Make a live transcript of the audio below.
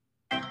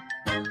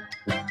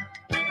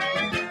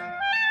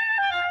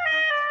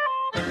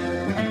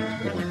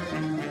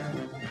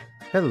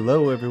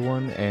Hello,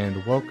 everyone,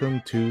 and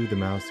welcome to the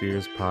Mouse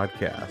Ears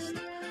Podcast,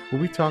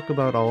 where we talk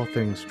about all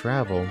things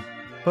travel,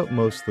 but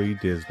mostly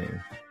Disney.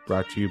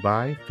 Brought to you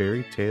by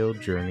Fairy Tale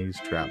Journeys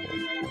Travel.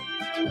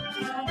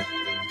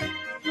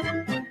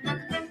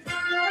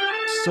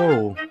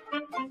 So,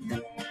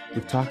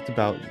 we've talked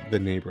about the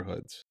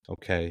neighborhoods,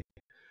 okay?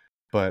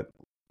 But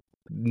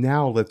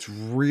now let's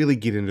really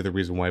get into the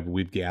reason why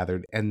we've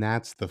gathered, and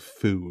that's the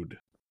food.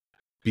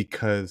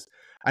 Because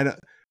I know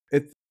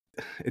it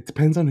it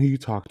depends on who you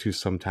talk to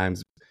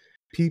sometimes.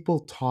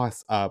 People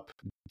toss up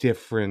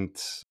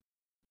different,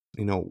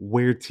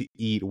 where to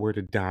eat, where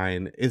to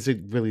dine. Is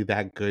it really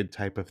that good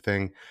type of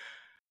thing?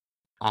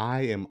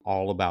 I am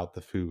all about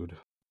the food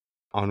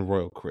on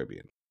Royal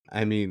Caribbean.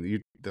 I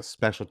mean, the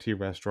specialty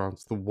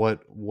restaurants,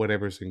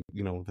 whatever's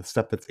the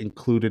stuff that's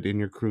included in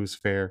your cruise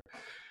fare.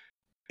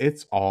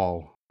 It's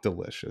all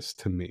delicious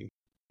to me.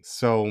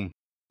 So,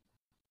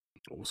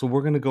 so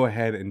we're gonna go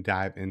ahead and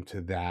dive into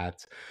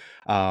that.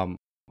 Um,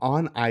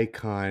 on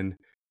Icon,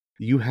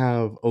 you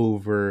have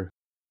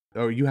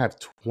you have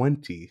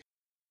 20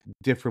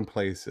 different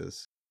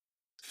places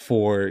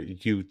for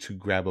you to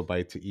grab a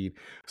bite to eat.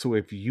 So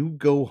if you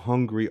go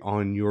hungry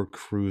on your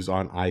cruise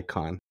on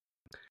Icon,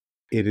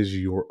 it is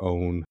your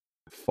own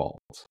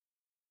fault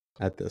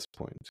at this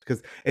point,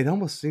 because it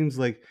almost seems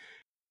like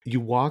you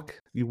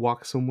walk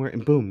somewhere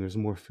and boom, there's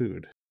more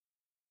food.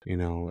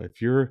 If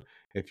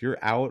you're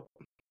out,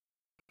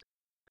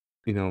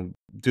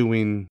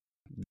 doing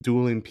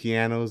dueling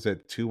pianos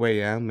at 2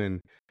 a.m.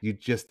 and you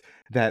just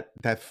that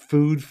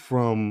food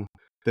from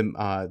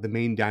the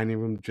main dining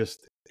room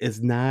just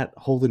is not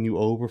holding you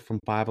over from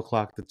 5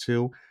 o'clock to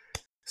 2.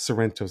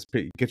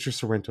 Get your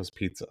Sorrento's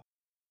pizza.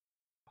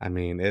 I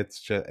mean,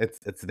 it's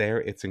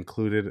there, it's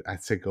included. I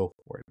say go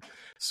for it.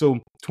 So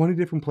 20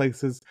 different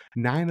places,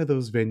 9 of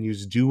those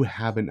venues do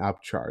have an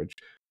upcharge,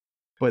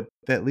 but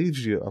that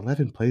leaves you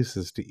 11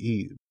 places to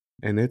eat.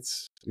 And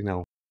it's,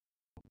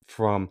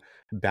 from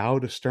bow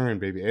to stern,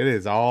 baby. It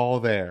is all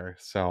there.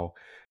 So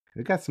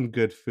we got some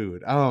good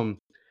food.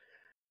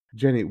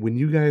 Jenny, when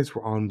you guys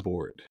were on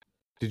board,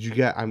 did you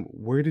get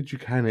where did you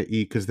kind of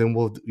eat? Because then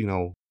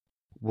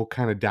we'll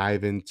kind of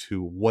dive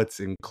into what's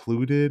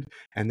included,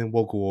 and then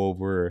we'll go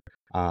over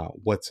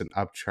what's an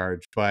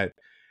upcharge. But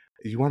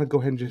you want to go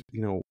ahead and just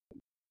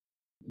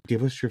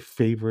give us your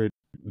favorite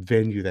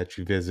venue that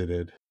you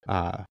visited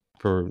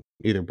for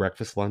either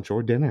breakfast, lunch,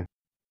 or dinner.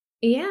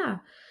 Yeah.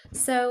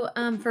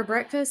 For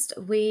breakfast,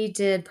 we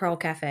did Pearl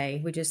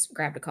Cafe. We just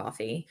grabbed a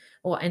coffee,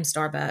 well, and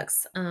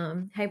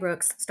Starbucks. Hey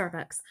Brooks,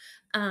 Starbucks.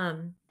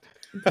 Um,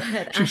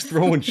 but She's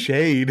throwing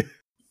shade.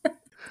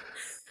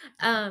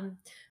 um,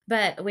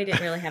 but we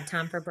didn't really have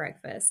time for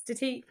breakfast. Did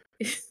he?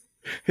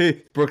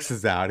 Hey, Brooks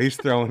is out. He's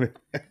throwing it.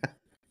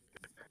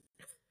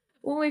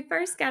 When we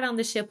first got on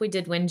the ship, we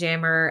did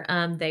Windjammer.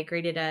 They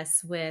greeted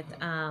us with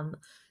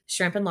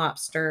shrimp and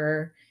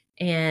lobster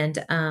and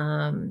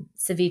Wow.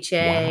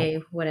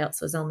 ceviche. What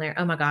else was on there?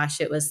 Oh my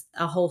gosh, it was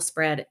a whole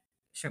spread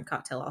shrimp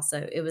cocktail.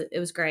 Also, it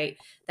was great.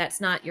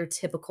 That's not your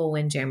typical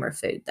Windjammer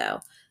food though.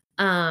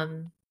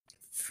 Um,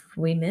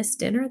 we missed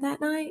dinner that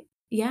night.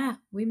 Yeah,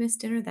 we missed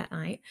dinner that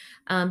night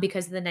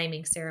because of the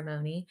naming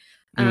ceremony.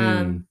 Mm.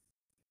 Um,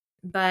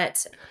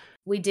 but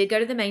we did go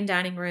to the main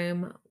dining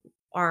room.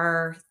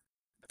 Our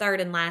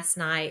third and last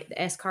night, the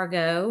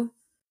escargot,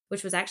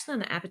 which was actually on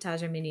the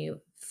appetizer menu,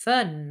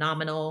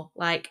 phenomenal.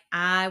 Like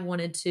I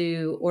wanted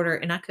to order,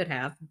 and I could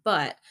have,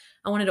 but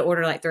I wanted to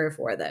order like 3 or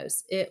 4 of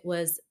those. It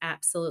was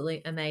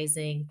absolutely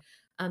amazing.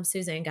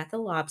 Suzanne got the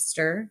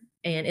lobster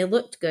and it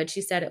looked good.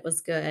 She said it was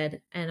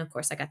good. And of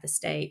course, I got the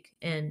steak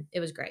and it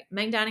was great.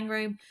 Main dining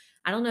room.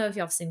 I don't know if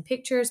y'all have seen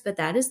pictures, but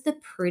that is the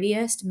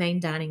prettiest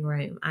main dining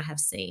room I have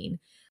seen.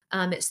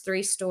 It's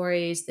 3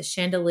 stories. The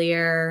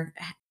chandelier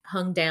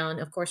hung down,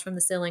 of course, from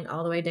the ceiling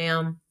all the way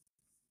down.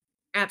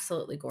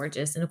 Absolutely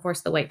gorgeous. And of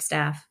course, the wait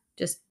staff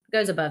just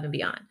goes above and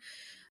beyond.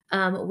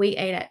 We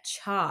ate at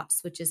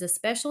Chops, which is a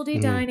specialty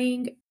Mm.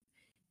 dining.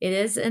 It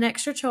is an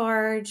extra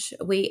charge.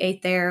 We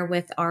ate there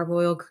with our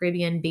Royal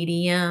Caribbean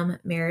BDM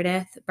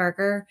Meredith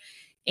burger.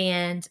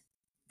 And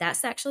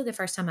that's actually the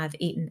first time I've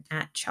eaten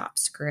at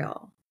Chops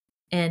Grill.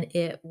 And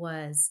it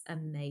was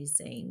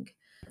amazing.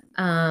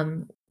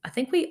 I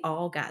think we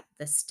all got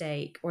the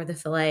steak or the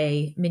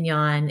filet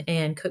mignon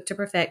and cooked to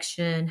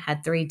perfection,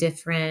 had 3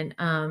 different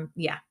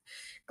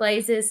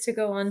glazes to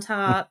go on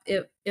top.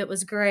 It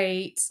was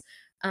great.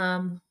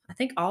 I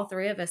think all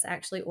 3 of us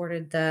actually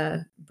ordered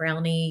the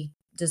brownie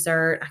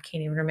dessert. I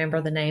can't even remember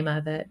the name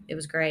of it. It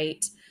was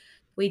great.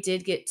 We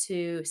did get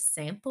to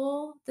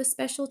sample the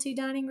specialty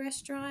dining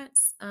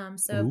restaurants.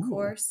 So of Ooh.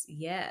 course,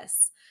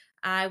 yes,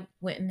 I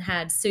went and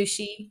had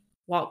sushi,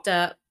 walked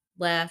up,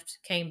 left,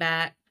 came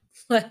back,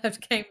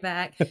 left, came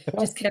back,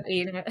 just kept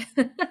eating it.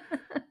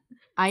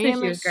 I Sushi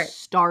am was great.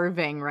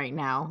 starving right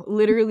now.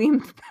 Literally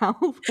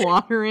mouth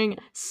watering,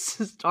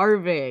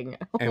 starving.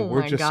 And Oh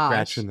we're my just gosh.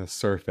 scratching the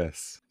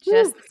surface.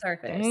 Just Whew, the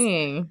surface.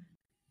 dang.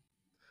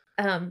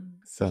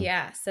 So,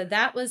 Yeah, so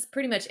that was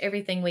pretty much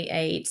everything we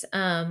ate.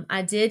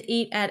 I did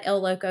eat at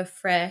El Loco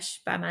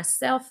Fresh by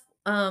myself.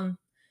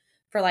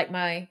 for like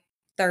my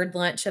third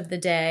lunch of the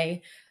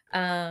day.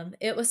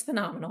 It was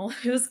phenomenal.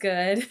 It was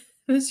good.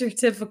 It was your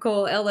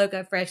typical El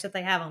Loco Fresh that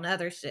they have on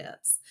other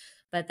ships,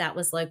 but that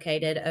was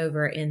located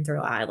over in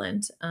Thrill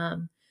Island.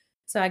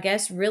 So I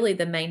guess really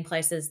the main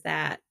places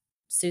that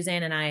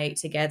Suzanne and I ate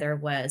together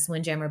was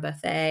Windjammer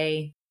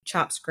Buffet,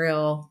 Chops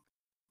Grill,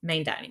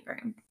 main dining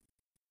room.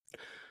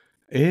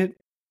 It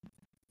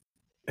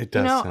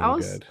does I sound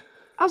was good.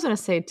 I was gonna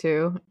say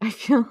too. I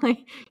feel like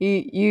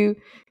you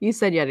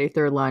said you had your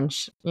third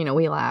lunch.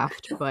 We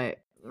laughed, but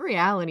the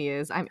reality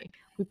is, I mean,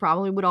 we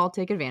probably would all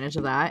take advantage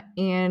of that.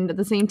 And at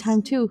the same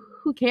time, too,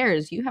 who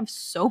cares? You have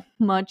so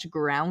much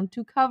ground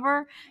to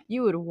cover.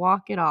 You would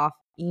walk it off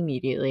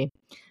immediately.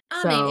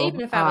 I mean, even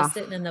So, if I was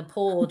sitting in the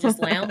pool just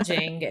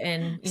lounging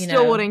and,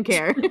 still wouldn't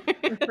care.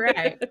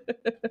 right.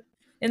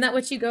 Isn't that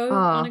what you go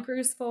on a Uh,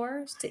 cruise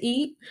for? Is to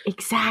eat?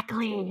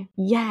 exactly.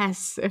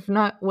 Yes. If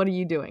not, what are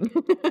you doing?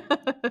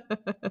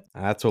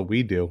 That's what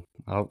we do.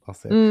 I'll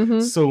say. hmm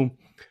So,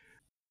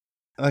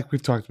 like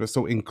we've talked about,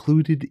 so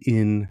included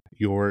in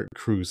your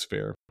cruise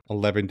fare,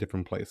 11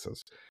 different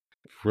places.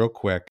 Real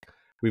quick,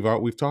 we've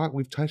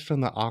touched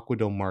on the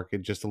Aquadome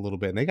market just a little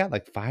bit, and they got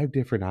like 5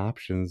 different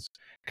options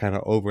kind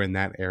of over in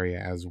that area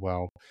as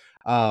well.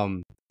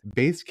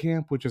 Base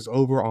camp, which is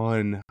over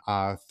on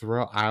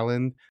Thrill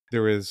Island,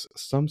 there is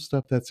some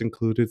stuff that's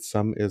included,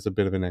 some is a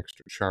bit of an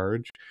extra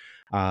charge.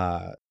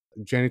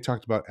 Jenny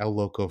talked about El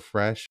Loco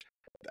Fresh.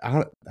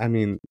 I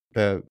mean,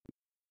 the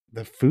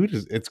food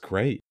it's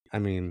great. I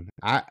mean,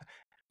 I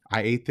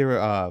ate there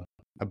a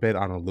bit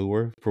on a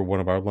lure for one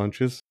of our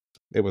lunches.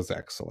 It was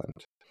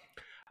excellent.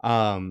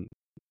 Um,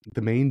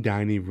 the main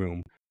dining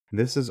room.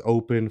 This is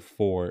open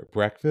for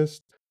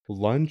breakfast,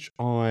 lunch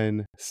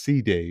on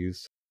sea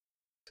days,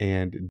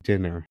 and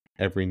dinner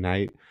every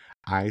night.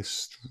 I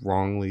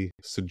strongly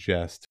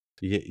suggest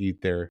you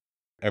eat there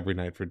every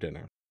night for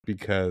dinner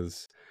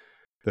because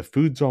the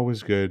food's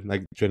always good.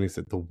 Like Jenny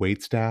said, the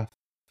wait staff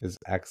is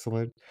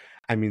excellent.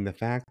 I mean, the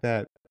fact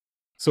that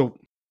so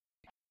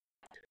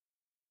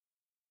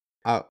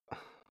I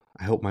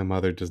hope my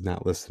mother does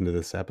not listen to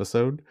this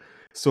episode.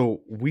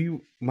 So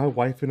my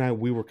wife and I,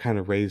 we were kind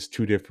of raised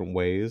 2 different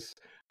ways.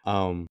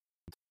 Um,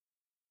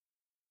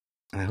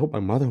 and I hope my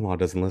mother-in-law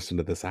doesn't listen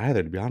to this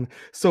either, to be honest.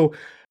 So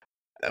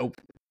uh,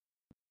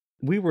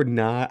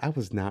 I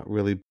was not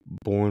really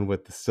born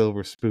with the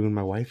silver spoon.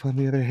 My wife, on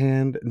the other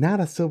hand, not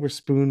a silver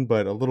spoon,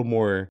 but a little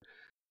more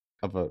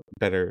a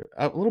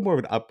little more of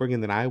an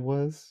upbringing than I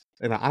was.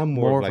 And I'm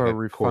more of More of like a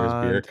a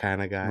Coors beer refined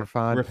kind of guy.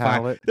 refined Refined.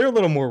 palate. They're a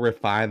little more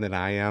refined than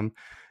I am.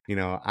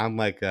 I'm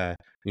like a,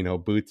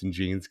 boots and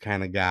jeans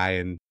kind of guy,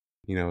 and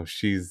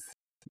she's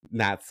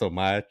not so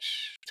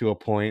much to a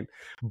point.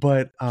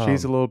 But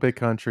She's a little bit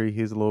country,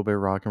 he's a little bit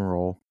rock and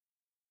roll.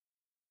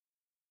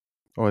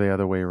 Or the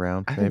other way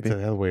around, I think it's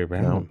maybe. the other way No.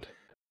 around.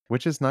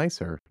 Which is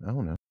nicer. I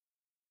don't know.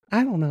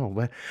 I don't know,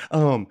 but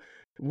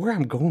where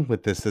I'm going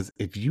with this is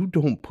if you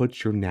don't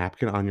put your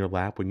napkin on your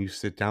lap when you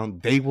sit down,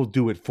 they will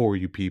do it for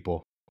you,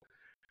 people.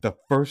 The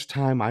first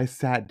time I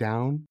sat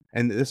down,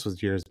 and this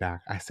was years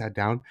back, I sat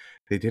down,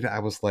 they did it. I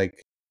was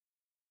like,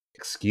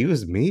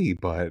 excuse me,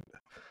 but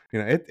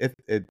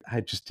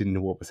I just didn't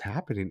know what was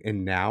happening.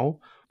 And now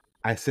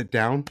I sit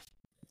down,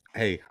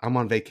 hey, I'm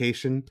on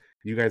vacation.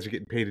 You guys are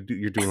getting paid to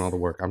you're doing all the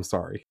work. I'm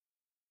sorry.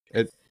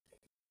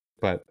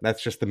 But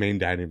that's just the main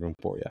dining room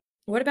for you.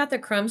 What about the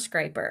crumb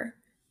scraper?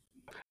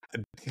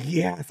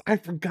 Yes, I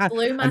forgot.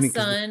 Blew my I mean,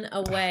 son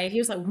away. He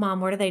was like,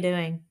 "Mom, what are they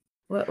doing?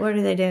 What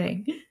are they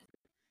doing?"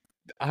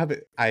 I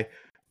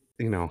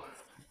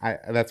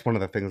that's one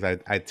of the things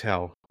I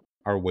tell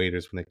our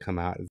waiters when they come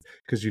out,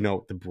 because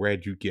the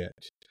bread you get.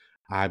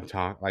 I'm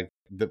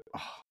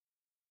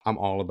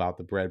all about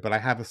the bread, but I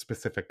have a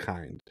specific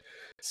kind.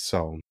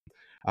 So,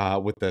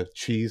 with the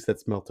cheese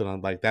that's melted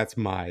on, like that's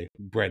my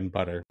bread and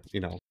butter.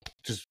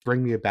 Just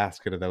bring me a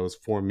basket of those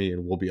for me,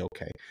 and we'll be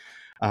okay.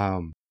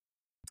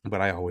 But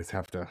I always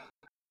have to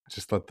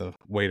just let the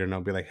waiter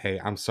know, be like, "Hey,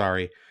 I'm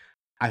sorry.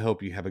 I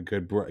hope you have a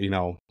good,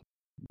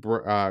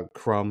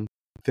 crumb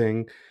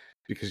thing,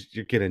 because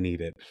you're gonna need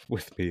it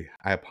with me.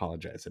 I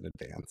apologize in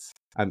advance.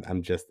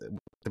 I'm just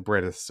the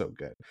bread is so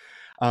good."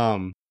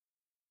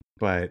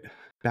 But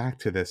back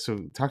to this. So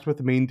talked about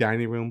the main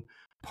dining room,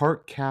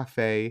 Park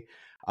Cafe,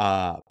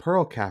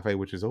 Pearl Cafe,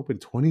 which is open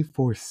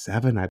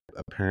 24/7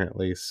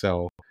 apparently.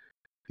 So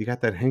you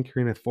got that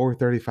hankering at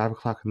 4:30, 5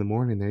 o'clock in the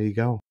morning. There you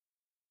go.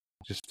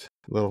 Just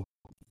a little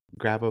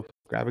grab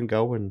and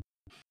go and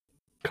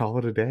call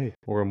it a day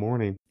or a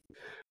morning.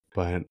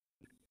 But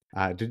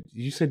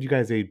you said you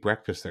guys ate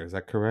breakfast there? Is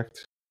that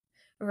correct?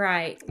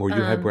 Right. Or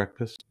you had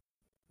breakfast?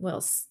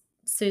 Well,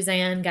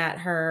 Suzanne got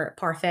her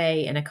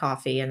parfait and a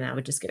coffee, and I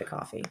would just get a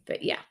coffee.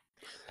 But yeah.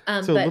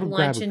 So but little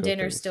lunch and grab-and-go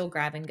dinner things. still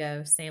grab and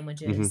go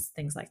sandwiches,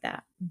 things like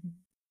that.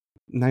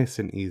 Nice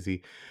and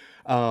easy.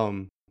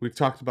 We've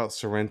talked about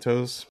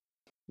Sorrento's.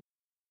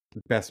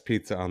 Best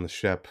pizza on the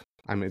ship.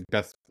 I mean,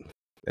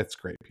 it's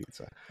great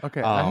pizza.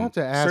 Okay, I have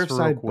to ask real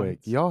Surfside quick.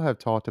 Bites. Y'all have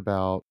talked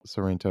about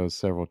Sorrento's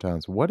several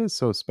times. What is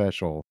so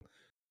special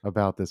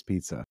about this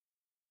pizza?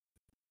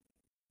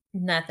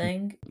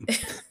 Nothing.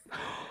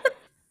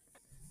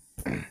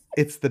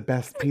 It's the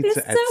best It's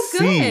pizza at so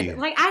sea. good.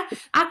 Like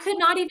I could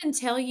not even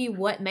tell you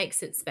what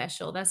makes it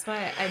special. That's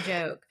why I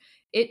joke.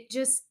 It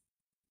just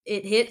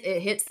it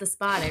hits the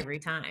spot every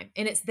time,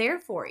 and it's there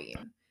for you.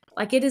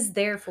 Like it is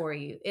there for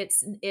you.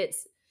 It's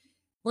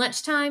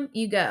lunchtime,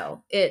 you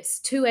go. It's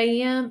 2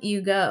 a.m.,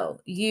 you go.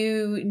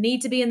 You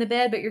need to be in the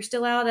bed, but you're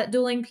still out at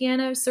dueling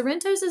piano.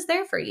 Sorrento's is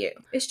there for you.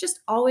 It's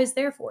just always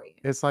there for you.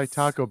 It's like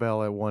Taco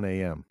Bell at 1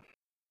 a.m.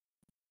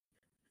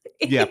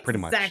 Yeah, pretty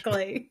much.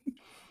 Exactly.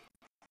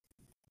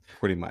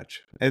 Pretty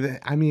much. And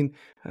I mean,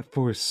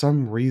 for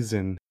some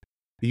reason,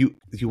 you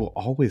will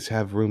always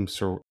have room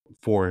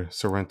for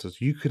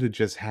Sorrento's. You could have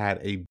just had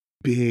a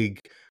big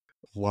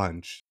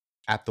lunch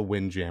at the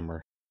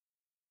Windjammer,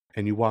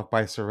 and you walk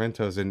by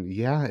Sorrento's, and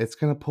yeah, it's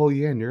gonna pull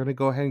you in. You're gonna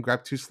go ahead and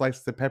grab 2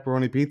 slices of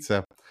pepperoni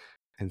pizza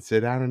and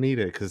sit down and eat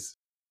it because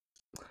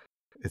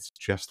it's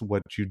just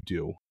what you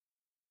do.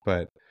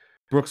 But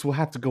Brooks, we'll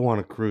have to go on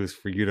a cruise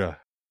for you to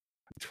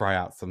try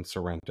out some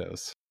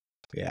Sorrento's.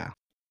 Yeah.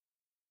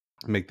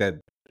 Make that.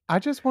 I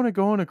just want to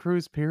go on a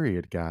cruise,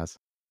 period, guys.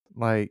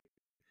 Like,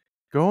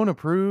 go on a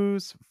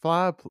cruise,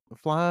 fly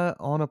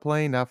on a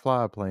plane, not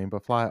fly a plane,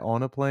 but fly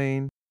on a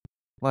plane.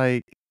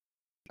 Like,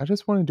 I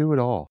just want to do it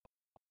all.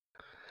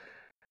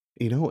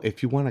 You know,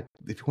 if you want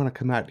to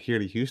come out here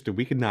to Houston,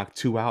 we could knock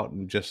 2 out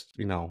and just,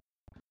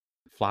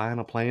 fly on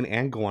a plane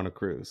and go on a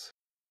cruise.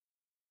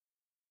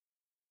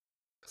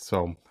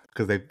 So,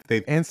 because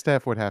they And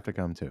Steph would have to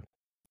come too.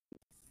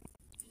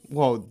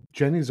 Well,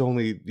 Jenny's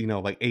only,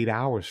 like 8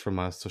 hours from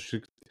us, so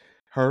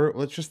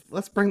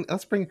let's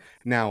bring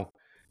now.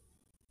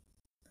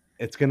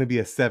 It's gonna be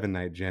a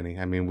 7-night, Jenny.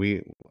 I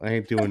mean, I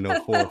ain't doing no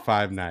 4 or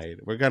 5 night.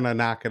 We're gonna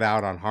knock it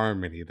out on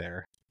Harmony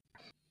there.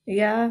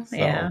 Yeah, So,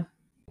 yeah.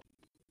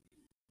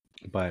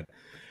 But,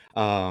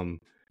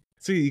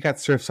 so you got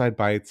Surfside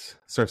Bites,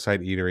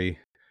 Surfside Eatery.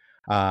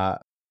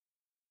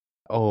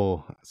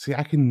 Oh, see,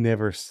 I can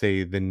never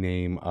say the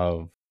name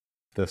of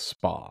the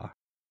spa,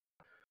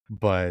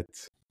 but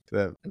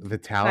the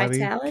Vitality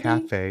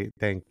Cafe.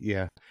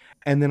 Yeah,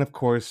 and then of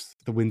course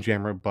the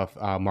Windjammer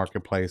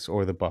Marketplace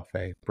or the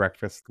buffet,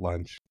 breakfast,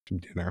 lunch,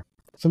 dinner.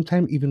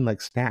 Sometimes even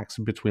like snacks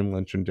between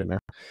lunch and dinner.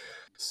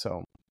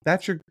 So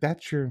that's your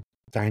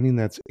dining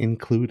that's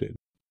included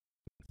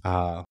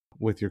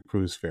with your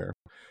cruise fare.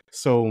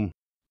 So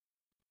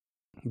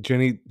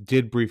Jenny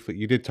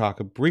you did talk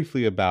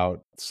briefly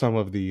about some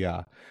of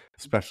the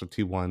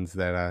specialty ones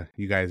that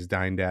you guys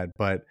dined at,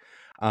 but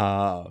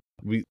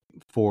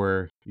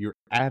for your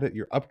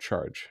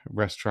upcharge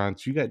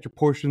restaurants, you got your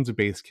Portions of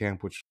Base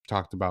Camp, which we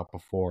talked about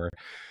before.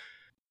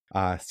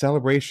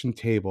 Celebration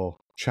Table,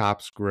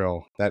 Chops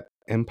Grill, that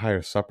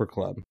Empire Supper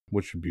Club,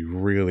 which would be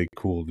really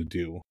cool to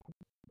do.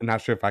 I'm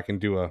not sure if I can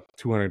do a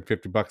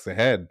 $250 a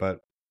head, but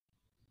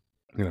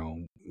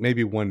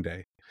maybe one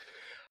day.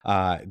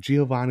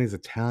 Giovanni's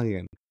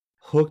Italian,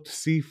 Hooked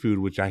Seafood,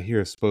 which I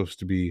hear is supposed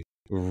to be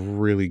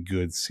really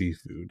good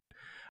seafood.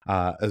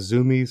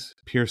 Azumi's,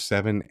 Pier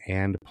 7,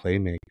 and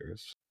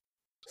Playmakers.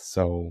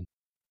 So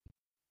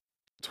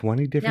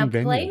 20 different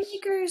venues. Now,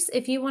 Playmakers,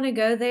 if you want to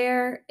go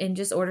there and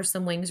just order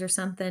some wings or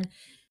something,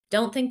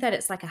 don't think that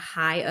it's like a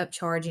high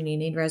upcharge and you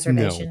need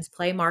reservations.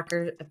 No.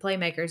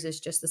 Playmakers is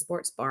just the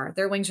sports bar.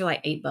 Their wings are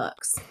like $8.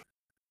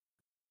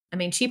 I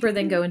mean, cheaper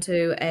than going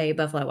to a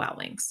Buffalo Wild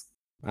Wings.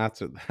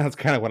 That's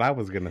kind of what I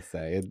was gonna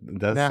say. It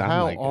does now,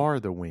 sound like how are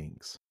the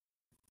wings?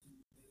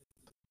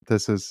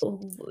 This is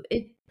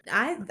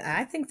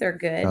I think they're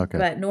good, okay.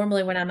 But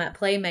normally when I'm at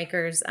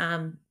Playmakers,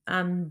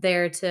 I'm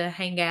there to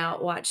hang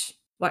out, watch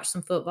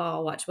some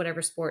football, watch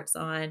whatever sports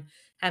on,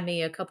 have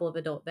me a couple of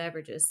adult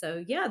beverages.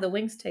 So yeah, the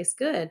wings taste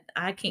good.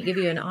 I can't give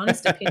you an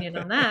honest opinion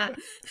on that.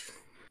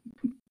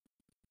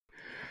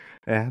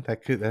 Yeah,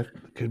 that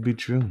could be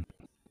true.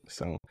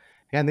 So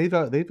yeah, and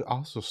they've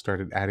also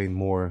started adding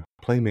more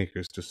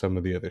Playmakers to some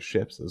of the other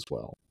ships as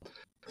well.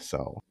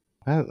 So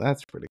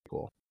that's pretty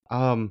cool.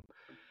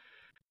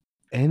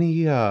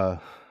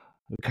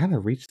 We kind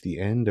of reached the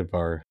end of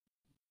our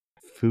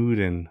food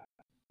and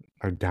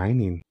our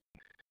dining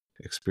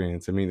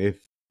experience. I mean, if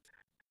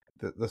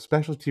the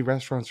specialty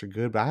restaurants are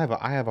good, but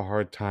I have a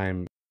hard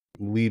time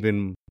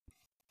leaving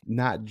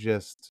not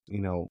just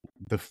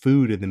the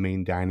food in the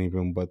main dining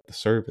room, but the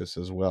service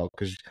as well,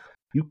 because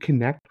you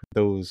connect with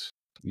those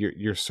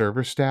your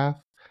server staff,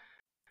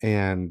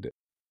 and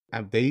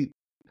they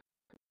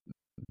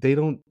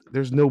don't.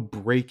 There's no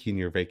breaking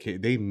your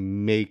vacation. They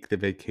make the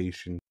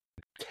vacation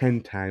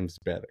 10 times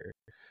better.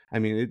 I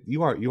mean,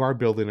 you are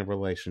building a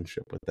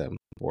relationship with them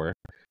for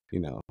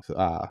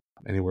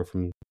anywhere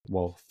from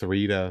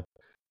 3 to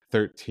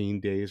 13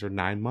 days or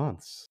 9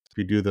 months if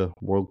you do the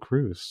world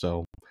cruise.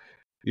 So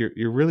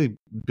you're really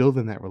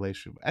building that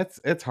relationship.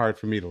 It's hard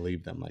for me to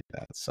leave them like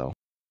that. So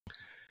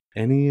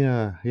any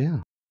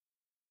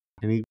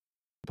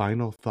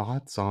final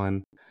thoughts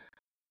on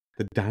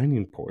the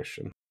dining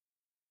portion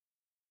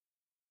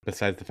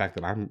besides the fact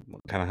that I'm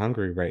kind of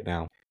hungry right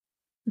now?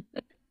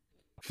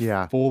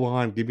 Yeah,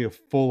 give me a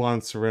full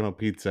on Sorrento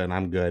pizza and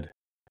I'm good.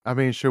 I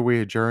mean, should we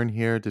adjourn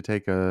here to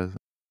take a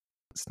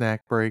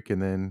snack break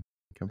and then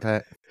come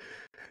back.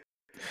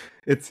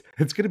 It's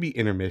gonna be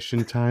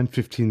intermission time,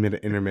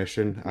 15-minute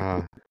intermission.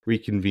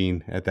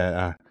 Reconvene at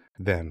that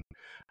then.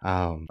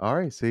 Um, All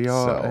right, see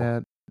y'all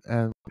so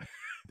at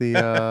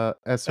the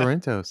at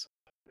Sorrento's.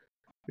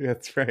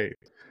 that's right.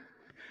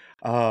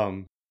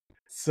 Um,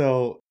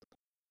 so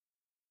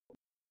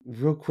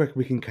real quick,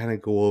 we can kind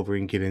of go over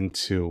and get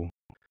into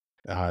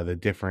the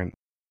different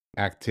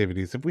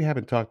activities if we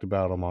haven't talked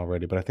about them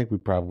already, but I think we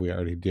probably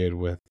already did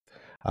with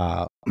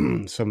uh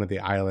some of the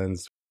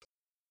islands.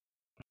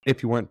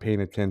 If you weren't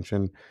paying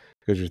attention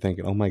because you're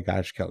thinking, oh my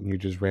gosh, Kelton, you're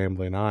just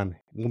rambling on,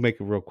 we'll make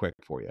it real quick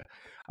for you.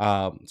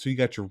 So you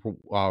got your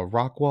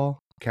Rockwall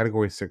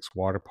Category 6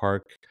 water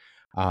park.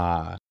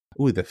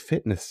 The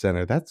fitness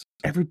center. That's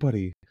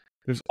everybody.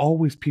 There's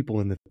always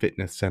people in the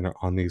fitness center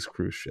on these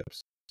cruise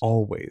ships.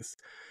 Always.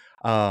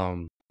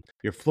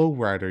 Your flow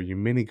rider, your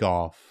mini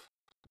golf,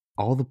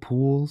 all the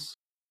pools,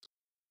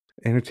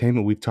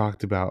 entertainment we've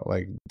talked about,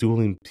 like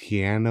dueling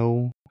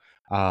piano.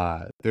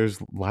 There's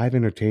live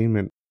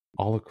entertainment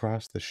all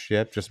across the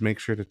ship. Just make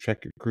sure to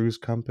check your cruise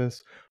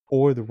compass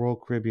or the Royal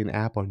Caribbean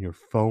app on your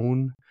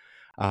phone.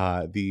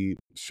 The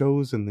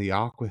shows in the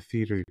Aqua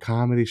Theater,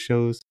 comedy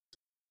shows,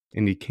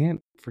 and you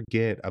can't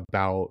forget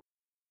about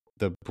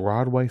the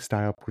Broadway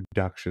style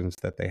productions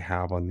that they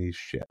have on these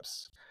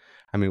ships.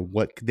 I mean,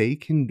 what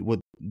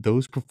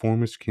those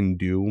performers can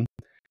do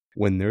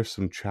when there's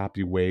some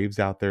choppy waves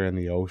out there in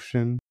the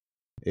ocean,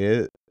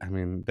 they're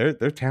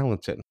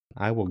talented.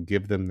 I will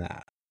give them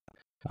that.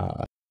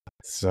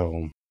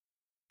 So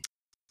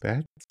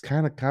that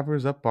kind of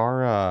covers up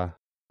our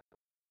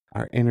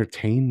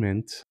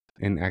entertainment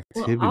and Well,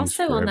 activities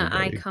also for on the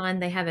everybody. Icon,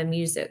 they have a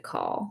music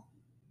hall.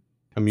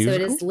 A So it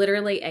musical? is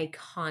literally a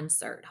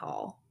concert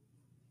hall.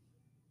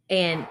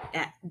 And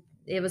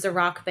it was a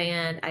rock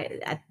band.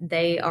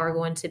 They are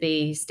going to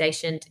be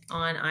stationed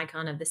on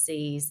Icon of the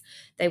Seas.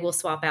 They will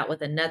swap out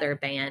with another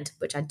band,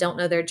 which I don't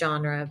know their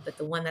genre, but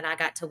the one that I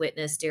got to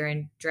witness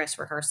during dress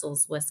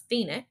rehearsals was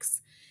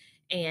Phoenix.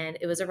 And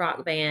it was a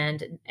rock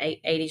band,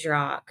 80s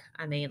rock.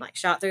 I mean, like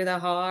Shot Through the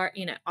Heart,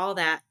 all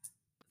that.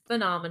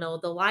 Phenomenal.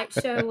 The light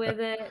show with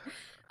it.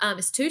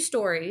 It's 2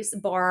 stories,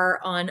 bar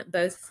on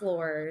both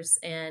floors.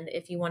 And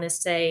if you want to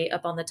stay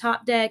up on the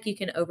top deck, you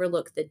can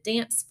overlook the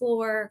dance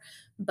floor.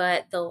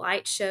 But the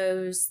light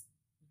shows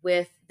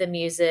with the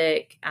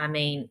music, I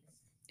mean,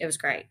 it was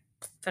great.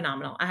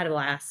 Phenomenal. I had a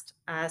blast.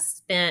 I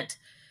spent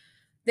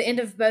the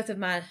end of both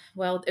of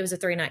it was a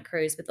 3-night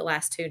cruise, but the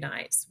last 2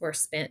 nights were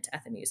spent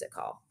at the music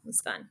hall. It was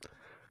fun.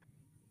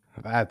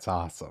 That's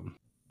awesome.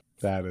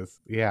 That is,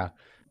 yeah.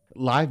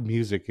 Live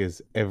music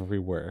is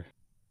everywhere.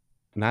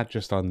 Not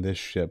just on this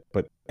ship,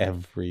 but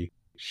every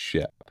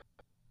ship.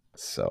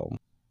 So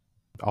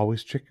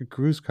always check your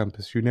cruise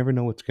compass. You never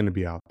know what's going to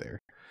be out there.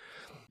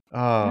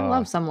 I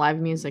love some live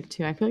music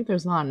too. I feel like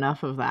there's not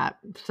enough of that.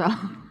 So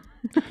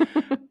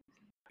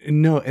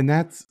No, and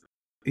that's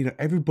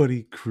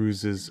everybody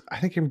cruises. I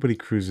think everybody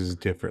cruises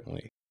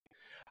differently.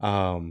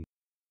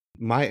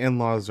 My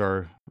in-laws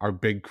are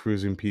big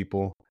cruising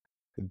people.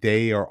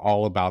 They are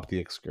all about the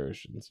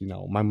excursions.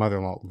 My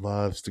mother-in-law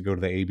loves to go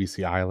to the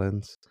ABC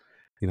Islands.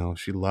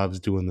 She loves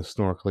doing the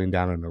snorkeling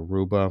down in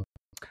Aruba.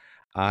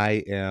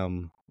 My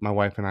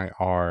wife and I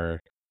are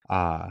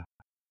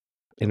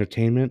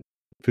entertainment,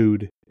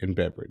 food, and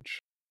beverage.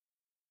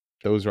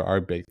 Those are our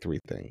big 3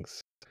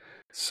 things.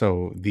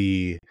 So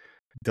the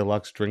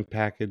deluxe drink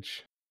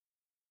package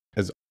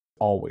is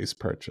always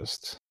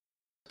purchased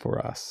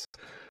for us.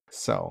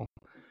 So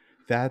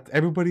that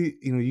everybody,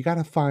 you got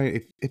to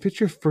find, if it's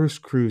your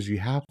first cruise, you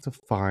have to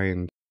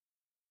find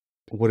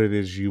what it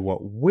is you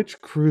want.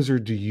 Which cruiser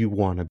do you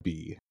want to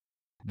be?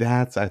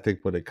 That's, I think,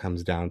 what it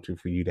comes down to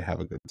for you to have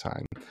a good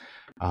time.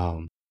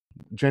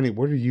 Jenny,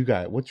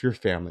 what's your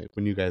family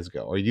when you guys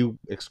go? Are you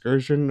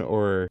excursion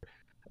or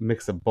a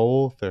mix of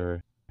both,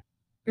 or?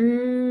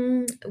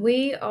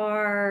 We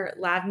are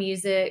live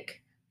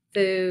music,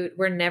 food.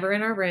 We're never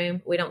in our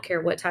room. We don't care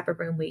what type of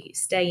room we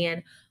stay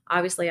in.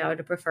 Obviously, I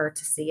would prefer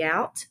to see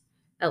out,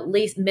 at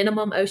least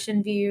minimum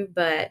ocean view.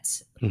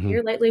 But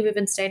here lately, we've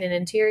been staying in an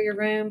interior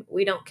room.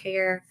 We don't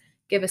care.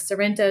 Give us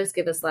Sorrento's,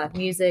 give us live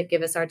music,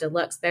 give us our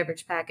deluxe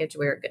beverage package.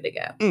 We're good to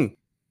go.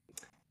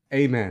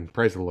 Amen.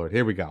 Praise the Lord.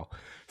 Here we go.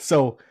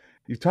 So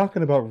you're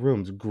talking about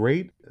rooms.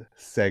 Great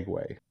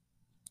segue,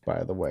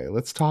 by the way.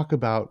 Let's talk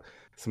about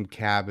some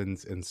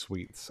cabins and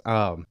suites.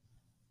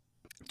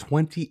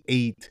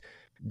 28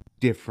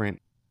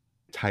 different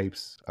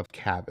types of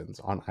cabins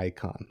on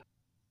Icon.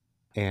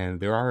 And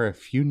there are a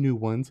few new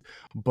ones,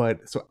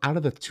 but so out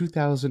of the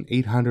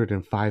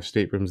 2,805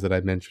 staterooms that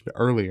I mentioned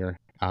earlier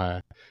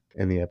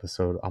in the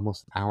episode,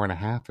 almost an hour and a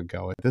half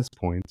ago at this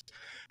point,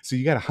 so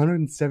you got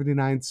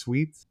 179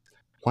 suites,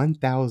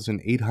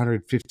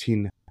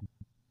 1,815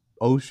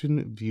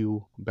 ocean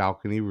view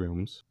balcony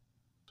rooms,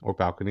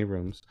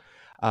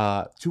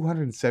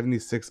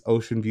 276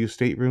 ocean view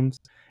staterooms,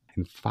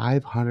 and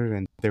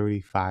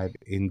 535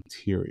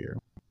 interior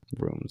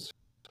rooms.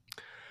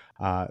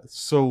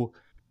 So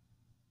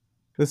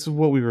this is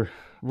what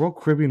Royal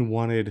Caribbean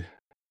wanted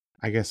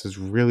I guess, is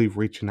really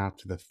reaching out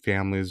to the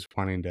families,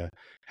 wanting to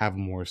have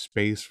more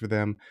space for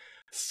them.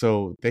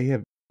 So they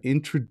have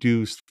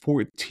introduced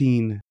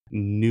 14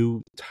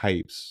 new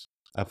types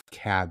of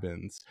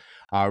cabins,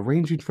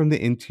 ranging from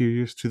the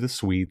interiors to the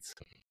suites,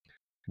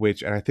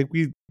 and I think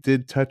we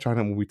did touch on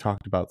it when we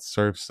talked about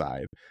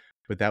Surfside,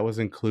 but that was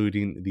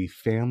including the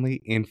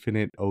Family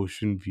Infinite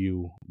Ocean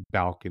View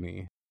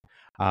balcony.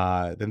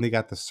 Then they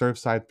got the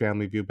Surfside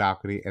Family View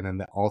balcony, and then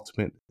the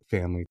Ultimate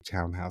Family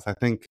Townhouse. I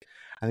think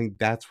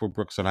that's where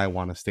Brooks and I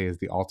want to stay, is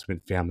the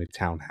Ultimate Family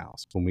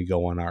Townhouse when we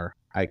go on our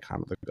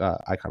Icon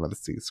of the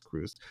Seas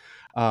cruise.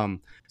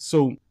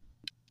 So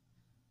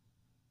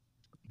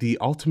the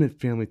Ultimate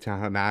Family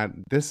Townhouse. Now,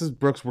 this is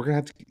Brooks. We're gonna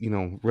have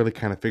to, really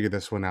kind of figure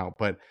this one out.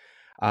 But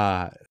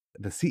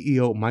the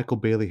CEO Michael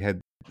Bailey had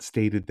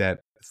stated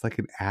that it's like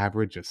an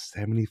average of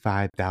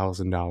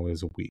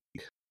 $75,000 a week.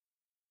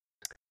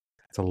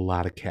 It's a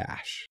lot of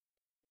cash.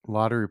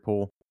 Lottery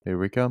pool. Here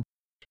we come.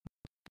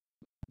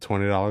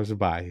 $20 a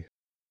buy.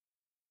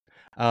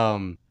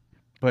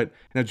 But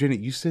now,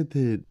 Janet, you said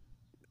that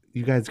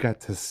you guys got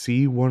to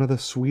see one of the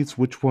suites.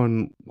 Which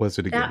one was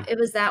it again? It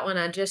was that one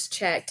I just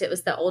checked. It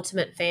was the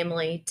Ultimate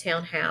Family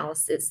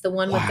Townhouse. It's the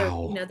one with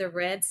Wow. the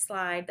red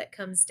slide that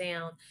comes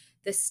down.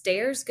 The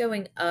stairs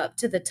going up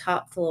to the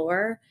top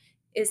floor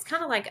is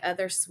kind of like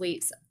other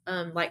suites,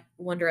 like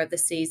Wonder of the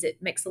Seas.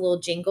 It makes a little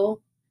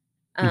jingle.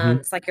 Mhm.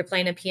 It's like you're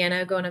playing a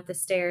piano going up the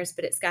stairs,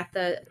 but it's got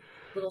the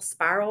little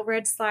spiral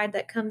red slide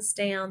that comes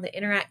down, the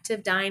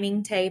interactive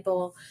dining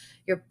table,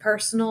 your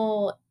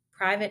personal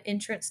private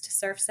entrance to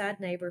Surfside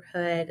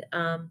neighborhood,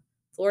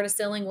 floor to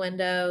ceiling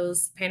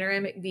windows,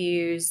 panoramic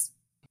views.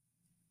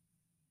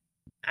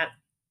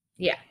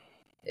 Yeah,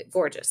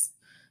 gorgeous.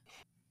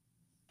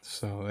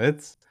 So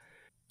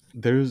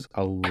there's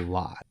a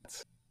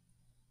lot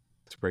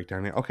to break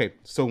down here. Okay,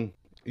 so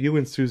you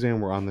and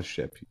Suzanne were on the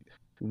ship,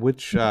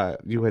 which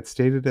you had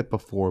stated it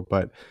before,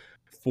 but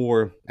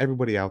for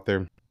everybody out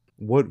there,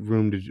 what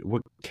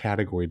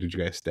category did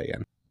you guys stay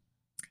in?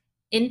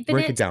 Break it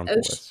Infinite down for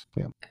Ocean. us.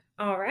 Yeah.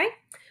 All right.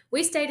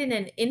 We stayed in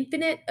an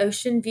Infinite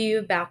Ocean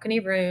View balcony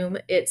room.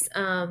 It's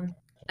a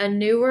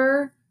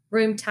newer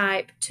room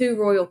type to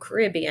Royal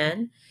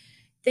Caribbean.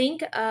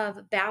 Think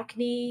of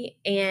balcony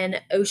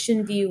and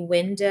ocean view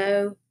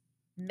window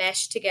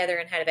meshed together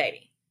and had a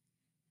baby.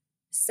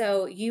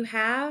 So you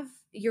have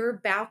your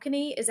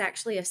balcony is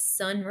actually a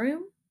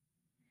sunroom,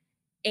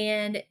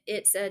 and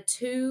it's a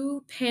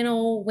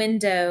 2-panel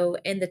window.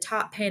 And the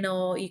top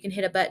panel, you can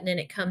hit a button and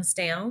it comes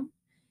down,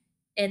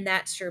 and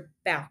that's your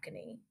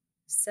balcony.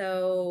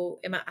 So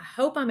I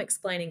hope I'm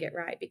explaining it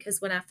right, because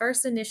when I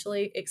first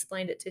initially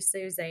explained it to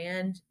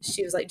Suzanne,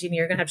 she was like, Jeannie,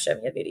 you're going to have to show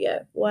me a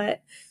video.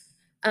 What?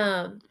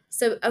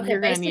 So, okay.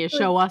 You're going to need to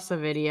show us a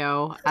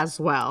video as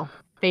well.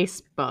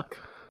 Facebook.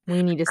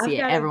 We need to see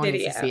it. Everyone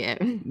needs to see it.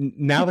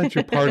 Now that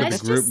you're part of the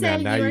group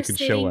now you can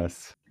show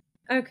us.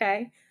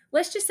 Okay.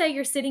 Let's just say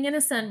you're sitting in a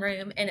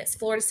sunroom and it's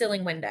floor to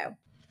ceiling window.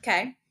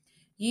 Okay.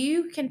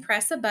 You can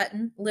press a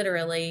button,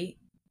 literally,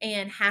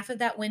 and half of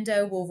that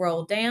window will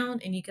roll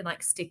down and you can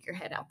like stick your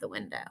head out the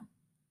window.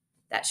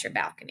 That's your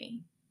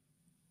balcony.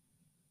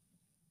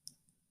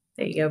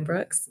 There you go,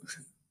 Brooks.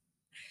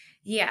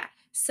 Yeah.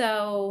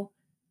 So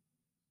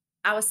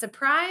I was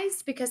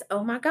surprised because,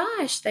 oh my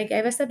gosh, they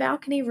gave us a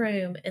balcony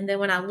room. And then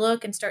when I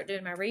look and start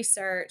doing my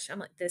research, I'm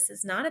like, this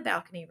is not a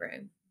balcony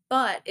room,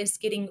 but it's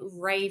getting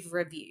rave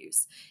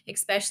reviews,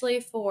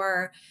 especially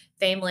for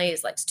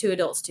families, like 2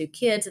 adults, 2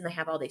 kids, and they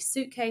have all these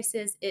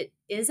suitcases. It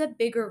is a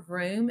bigger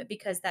room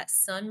because that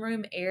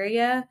sunroom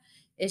area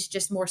is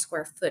just more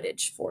square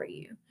footage for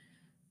you.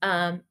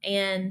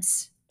 And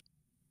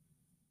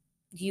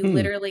you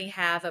literally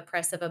have a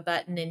press of a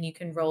button and you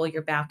can roll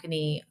your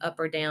balcony up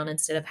or down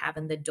instead of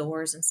having the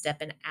doors and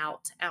stepping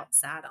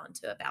outside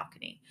onto a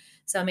balcony.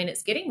 So, I mean,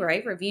 it's getting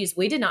rave reviews.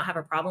 We did not have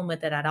a problem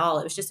with it at all.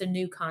 It was just a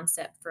new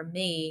concept for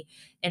me,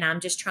 and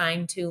I'm just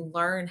trying to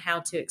learn how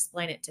to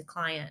explain it to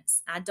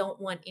clients. I don't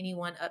want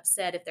anyone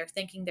upset if they're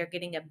thinking they're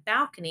getting a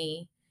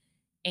balcony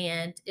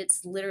and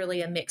it's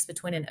literally a mix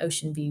between an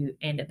ocean view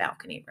and a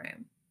balcony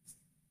room.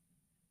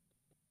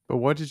 But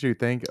what did you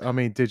think? I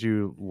mean, did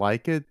you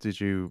like it?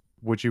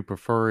 Would you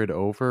prefer it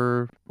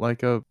over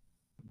like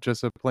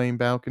just a plain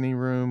balcony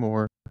room,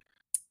 or?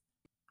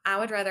 I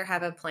would rather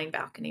have a plain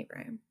balcony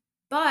room.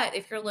 But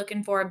if you're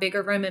looking for a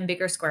bigger room and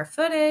bigger square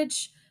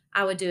footage,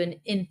 I would do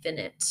an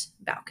infinite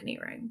balcony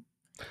room.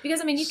 Because,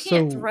 I mean, you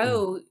can't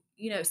throw,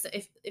 so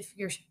if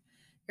your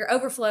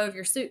overflow of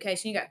your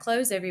suitcase and you got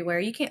clothes everywhere,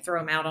 you can't throw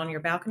them out on your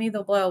balcony.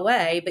 They'll blow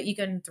away, but you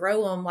can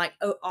throw them like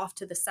off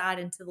to the side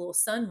into the little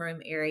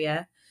sunroom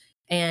area.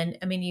 And,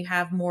 I mean, you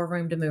have more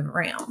room to move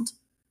around.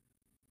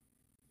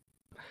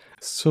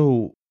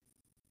 So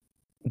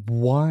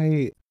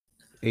why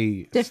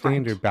a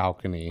standard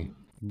balcony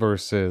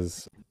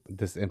versus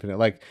this infinite?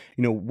 Like,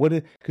 what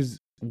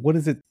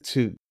is it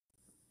to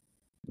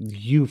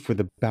you for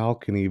the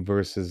balcony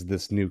versus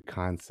this new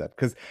concept?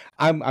 Because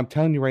I'm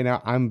telling you right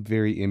now, I'm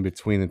very in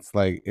between. It's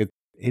like it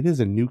is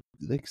a new,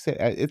 like I said,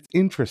 it's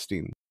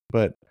interesting,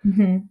 but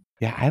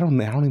yeah, I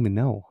don't even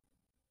know.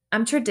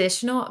 I'm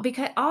traditional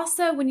because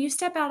also when you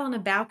step out on a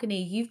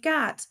balcony, you've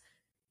got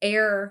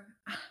air.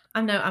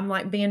 I know I'm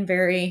like being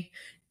very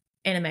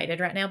animated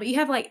right now, but you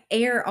have like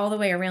air all the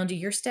way around you.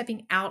 You're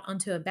stepping out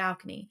onto a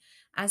balcony.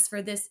 As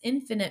for this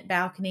infinite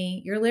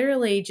balcony, you're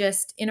literally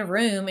just in a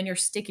room and you're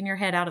sticking your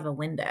head out of a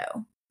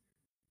window.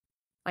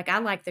 Like I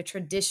like the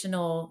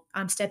traditional,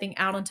 I'm stepping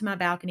out onto my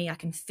balcony. I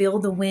can feel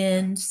the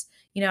winds,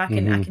 I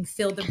Hmm. can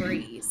feel the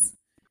breeze.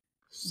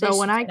 So This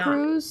when you I cannot.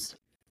 cruise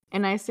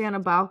and I stay on a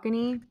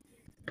balcony,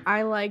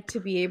 I like to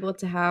be able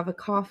to have a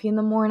coffee in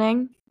the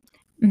morning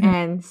Mhm.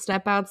 and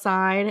step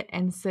outside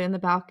and sit in the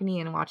balcony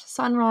and watch the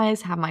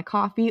sunrise, have my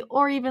coffee,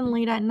 or even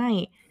late at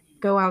night,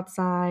 go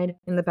outside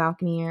in the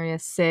balcony area,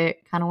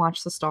 sit, kind of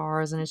watch the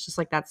stars, and it's just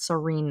like that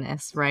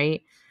sereneness,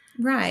 right?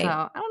 So Right.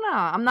 I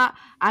don't know.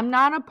 I'm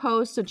not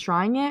opposed to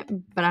trying it,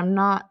 but I'm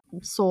not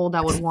sold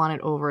I would want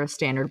it over a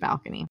standard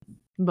balcony.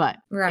 But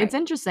Right. it's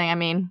interesting. I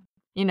mean,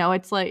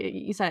 it's like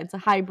you said, it's a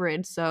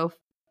hybrid, so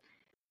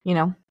you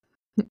know,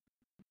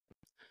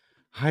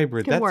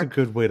 Hybrid. could That's a work.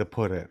 good way to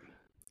put it.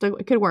 So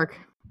it could work.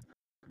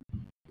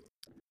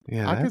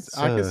 Yeah, I could that's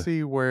I could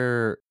see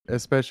where,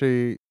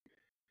 especially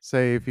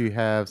say if you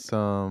have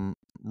some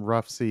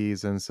rough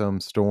seas and some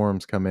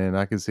storms come in,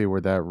 I could see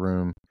where that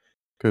room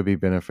could be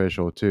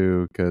beneficial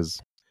too, because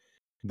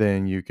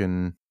then you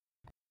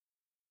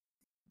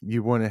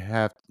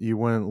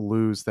wouldn't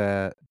lose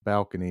that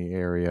balcony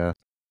area.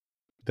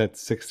 that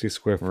 60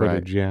 square Right.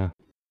 footage. Yeah.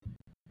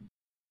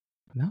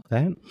 No,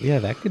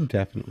 that could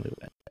definitely.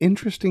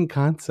 Interesting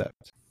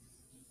concept.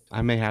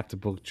 I may have to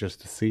book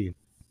just to see,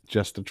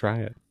 just to try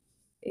it.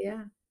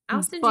 Yeah.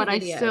 I'll send But you I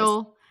videos.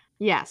 still,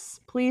 yes,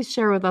 please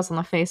share with us on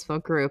the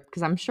Facebook group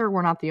because I'm sure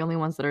we're not the only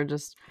ones that are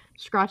just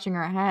scratching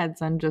our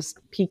heads and just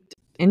piqued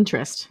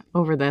interest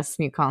over this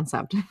new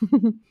concept.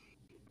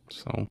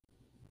 So,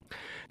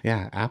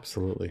 yeah,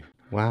 absolutely.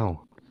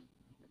 Wow.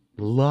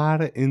 A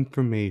lot of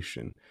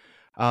information.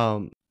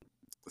 Um,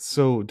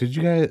 so did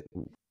you guys,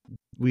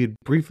 we had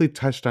briefly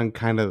touched on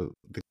kind of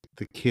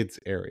the kids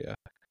area,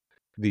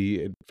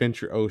 the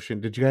Adventure Ocean.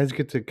 Did you guys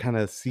get to kind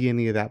of see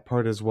any of that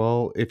part as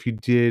well? If you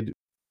did,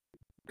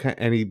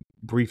 any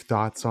brief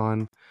thoughts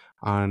on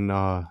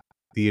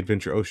the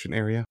Adventure Ocean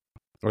area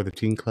or the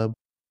teen club?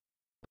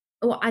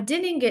 Well, I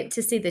didn't get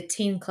to see the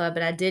teen club,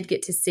 but I did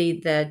get to see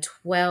the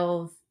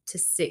 12 to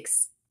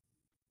 6,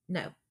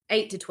 no,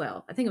 8 to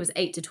 12. I think it was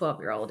 8 to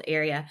 12-year-old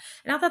area.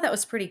 And I thought that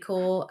was pretty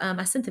cool.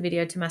 I sent the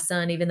video to my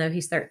son, even though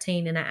he's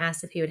 13, and I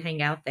asked if he would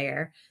hang out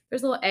there.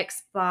 There's little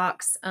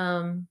Xbox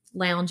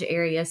lounge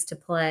areas to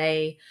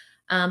play,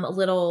 a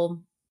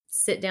little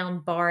sit down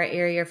bar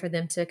area for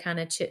them to kind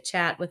of chit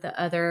chat with the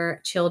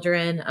other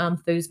children,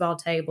 foosball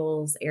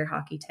tables, air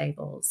hockey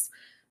tables.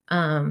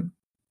 Um,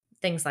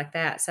 things like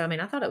that. So, I mean,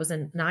 I thought it was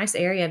a nice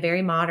area,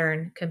 very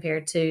modern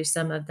compared to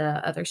some of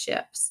the other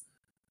ships.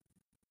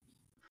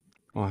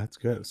 Oh, that's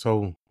good.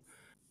 So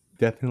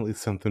definitely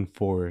something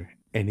for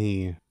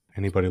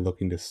anybody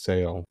looking to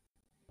sail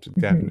to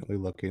definitely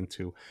look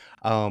into.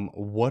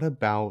 What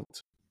about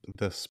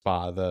the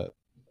spa, the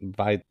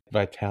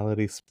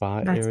Vitality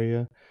Spa That's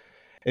area?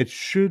 It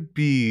should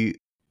be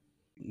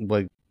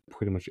like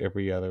pretty much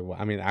every other one.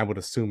 I mean, I would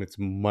assume it's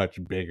much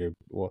bigger.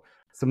 Well,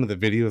 some of the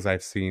videos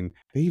I've seen,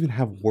 they even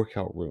have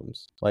workout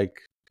rooms, like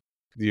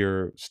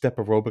your step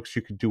aerobics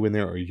you could do in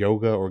there, or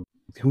yoga, or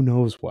who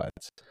knows what.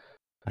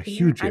 A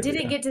Yeah, huge I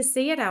didn't area. get to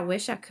see it. I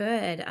wish I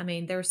could. I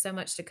mean, there was so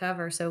much to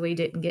cover, so we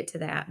didn't get to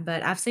that.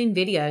 But I've seen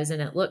videos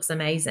and it looks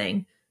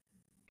amazing.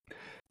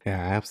 Yeah,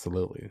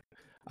 absolutely.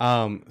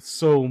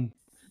 So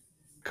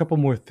a couple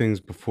more things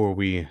before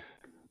we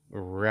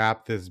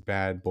wrap this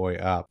bad boy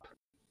up.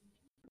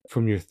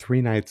 From your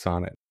 3 nights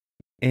on it,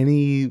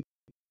 any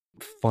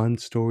fun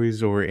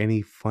stories or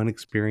any fun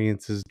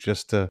experiences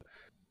just to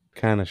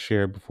kind of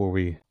share before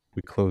we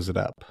close it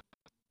up?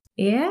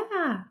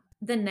 Yeah.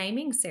 The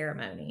naming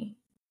ceremony.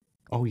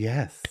 Oh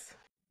yes,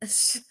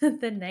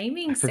 The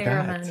naming I forgot.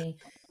 ceremony.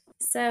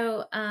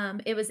 So,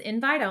 it was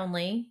invite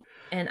only,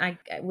 and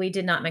we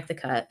did not make the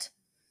cut.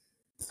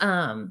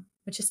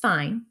 Which is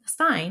fine. It's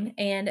fine.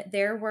 And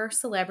there were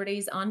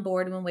celebrities on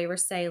board when we were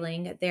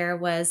sailing. There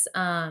was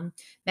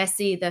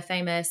Messi, the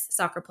famous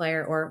soccer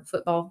player or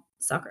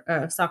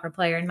soccer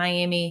player in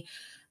Miami.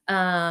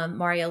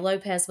 Mario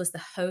Lopez was the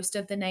host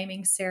of the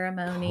naming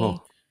ceremony.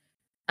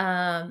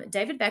 Oh,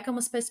 David Beckham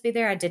was supposed to be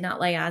there. I did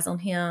not lay eyes on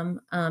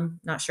him.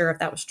 Not sure if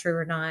that was true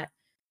or not.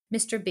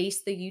 Mr.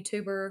 Beast, the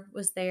YouTuber,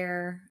 was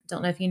there.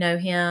 Don't know if you know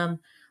him.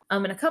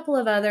 And a couple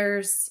of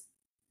others.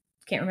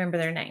 Can't remember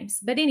their names.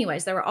 But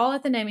anyways, they were all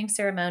at the naming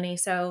ceremony.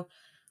 So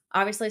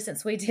obviously,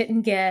 since we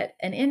didn't get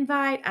an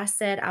invite, I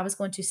said I was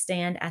going to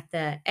stand at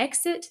the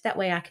exit. That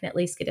way I can at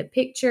least get a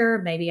picture,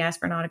 maybe ask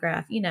for an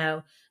autograph,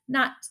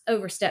 not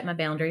overstep my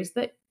boundaries,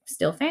 but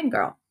still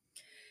fangirl.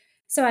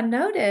 So I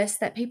noticed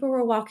that people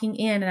were walking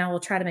in, and I will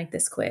try to make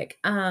this quick.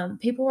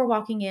 People were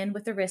walking in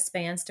with the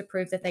wristbands to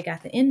prove that they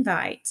got the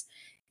invite.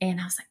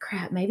 And I was like,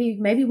 crap,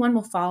 maybe one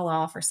will fall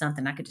off or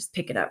something. I could just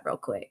pick it up real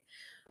quick.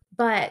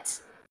 But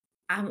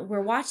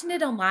we're watching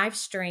it on live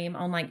stream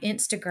on like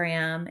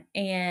Instagram,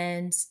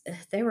 and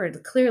they were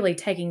clearly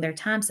taking their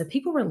time. So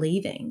people were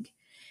leaving.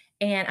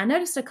 And I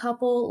noticed a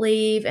couple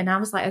leave, and I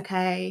was like,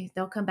 okay,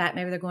 they'll come back.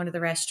 Maybe they're going to the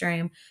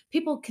restroom.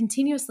 People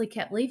continuously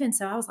kept leaving.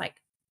 So I was like,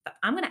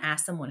 I'm going to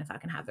ask someone if I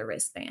can have the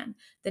wristband.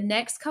 The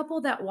next couple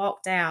that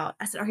walked out,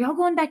 I said, are y'all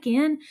going back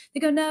in? They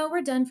go, no,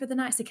 we're done for the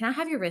night. I said, can I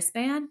have your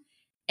wristband?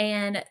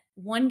 And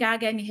one guy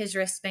gave me his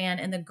wristband,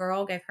 and the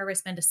girl gave her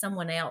wristband to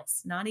someone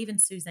else, not even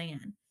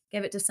Suzanne.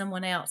 Gave it to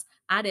someone else.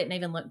 I didn't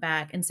even look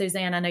back. And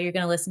Suzanne, I know you're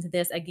going to listen to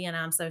this again.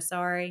 I'm so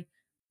sorry.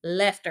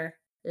 Left her.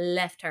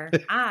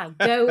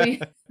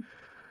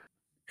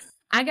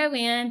 I go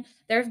in,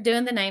 they're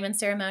doing the naming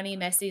ceremony.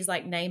 Messy's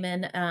like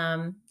naming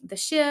the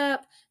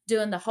ship,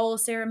 doing the whole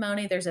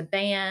ceremony. There's a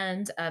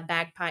band, a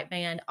bagpipe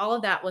band. All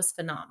of that was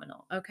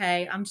phenomenal.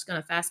 Okay. I'm just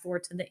going to fast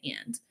forward to the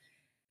end.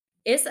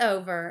 It's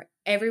over.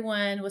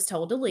 Everyone was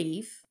told to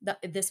leave.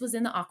 This was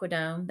in the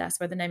Aquadome. That's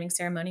where the naming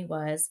ceremony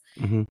was.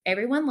 Mhm.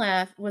 Everyone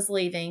was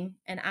leaving.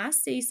 And I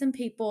see some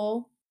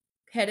people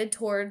headed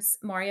towards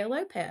Mario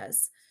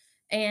Lopez.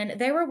 And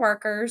they were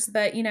workers,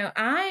 but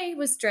I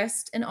was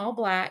dressed in all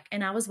black,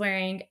 and I was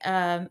wearing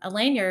a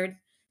lanyard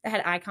that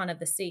had Icon of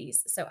the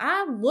Seas. So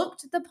I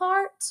looked the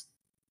part.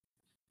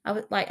 I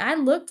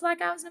looked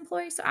like I was an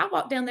employee. So I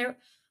walked down there.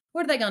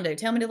 What are they gonna do?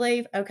 Tell me to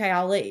leave? Okay,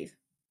 I'll leave.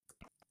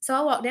 So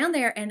I walked down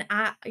there, and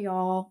I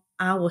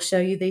will show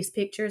you these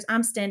pictures.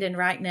 I'm standing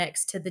right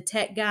next to the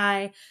tech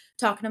guy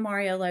talking to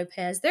Mario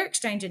Lopez. They're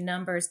exchanging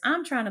numbers.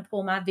 I'm trying to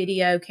pull my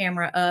video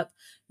camera up.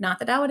 Not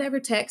that I would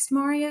ever text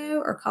Mario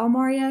or call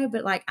Mario,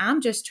 but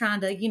I'm just trying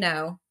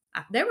to,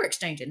 they were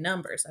exchanging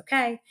numbers.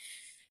 Okay.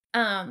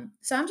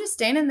 So I'm just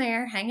standing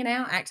there hanging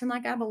out, acting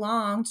like I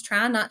belonged,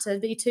 trying not to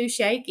be too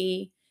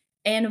shaky.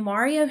 And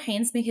Mario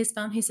hands me his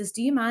phone. He says,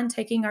 do you mind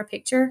taking our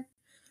picture?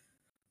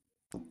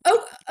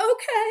 Oh,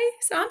 okay.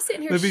 So I'm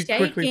sitting here Let me shaking.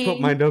 quickly put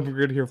my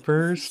number in here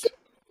first.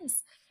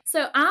 Yes.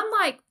 So I'm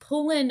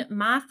pulling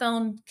my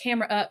phone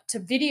camera up to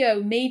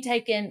video me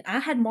taking. I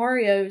had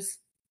Mario's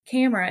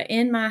camera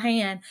in my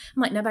hand.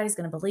 I'm like, nobody's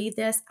going to believe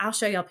this. I'll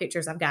show y'all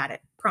pictures. I've got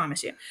it.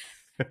 Promise you.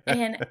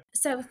 And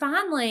so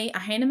finally, I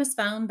hand him his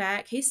phone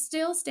back. He's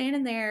still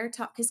standing there.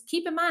 Because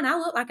keep in mind, I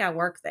look like I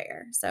work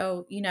there.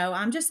 So,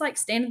 I'm just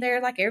standing there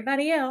like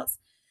everybody else.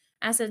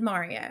 I said,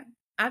 Mario,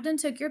 I've done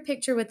took your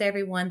picture with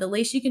everyone. The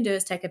least you can do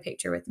is take a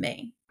picture with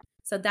me.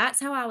 So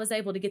that's how I was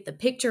able to get the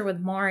picture with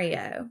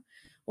Mario.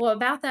 Well,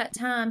 about that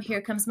time,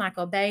 here comes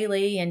Michael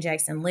Bailey and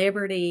Jason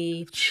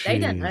Liberty. They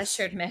done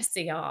ushered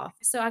Messy off.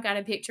 So I got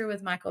a picture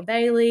with Michael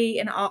Bailey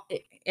and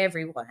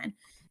everyone.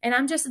 And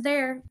I'm just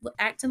there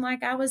acting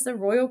like I was a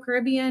Royal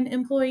Caribbean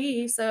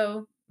employee.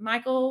 So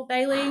Michael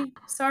Bailey,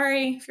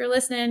 sorry if you're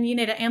listening, you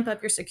need to amp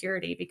up your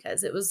security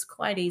because it was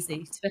quite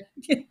easy to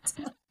get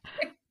to.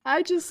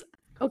 I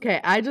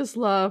just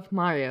love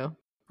Mario.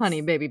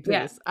 Honey, baby, please.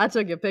 Yeah. I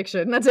took your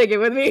picture. Now take it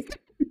with me.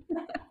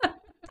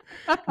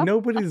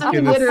 Nobody's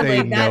going to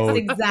say no. That's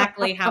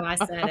exactly how I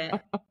said it.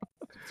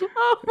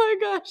 Oh my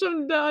gosh,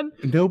 I'm done.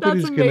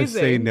 Nobody's going to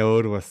say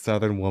no to a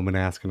Southern woman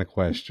asking a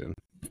question.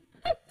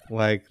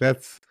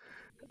 That's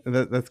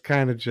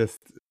kind of just,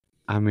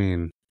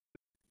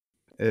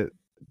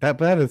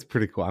 that is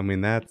pretty cool. I'm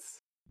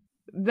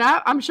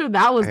sure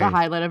that was the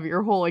highlight of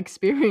your whole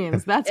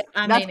experience. That's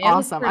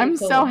awesome. I'm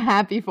cool. So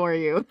happy for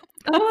you.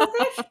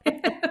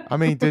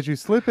 Did you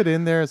slip it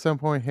in there at some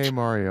point? Hey,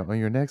 Mario, on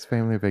your next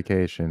family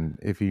vacation,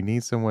 if you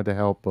need someone to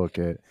help book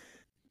it,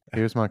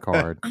 here's my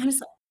card.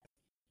 Honestly,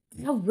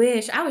 I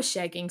wish. I was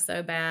shaking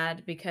so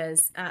bad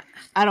because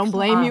I don't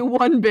blame you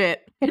one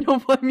bit. I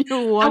don't blame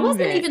you one bit. I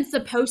wasn't even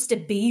supposed to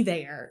be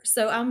there,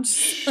 so I'm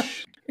just.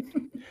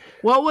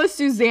 What was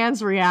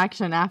Suzanne's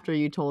reaction after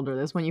you told her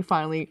this when you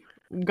finally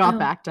got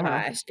back to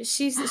her?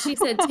 She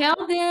said,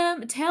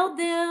 tell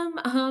them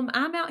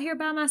I'm out here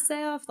by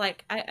myself,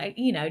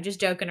 I just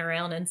joking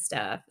around and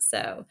stuff.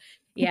 So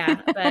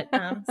yeah, but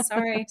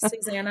sorry,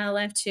 Susanna, I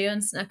left you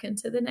and snuck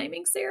into the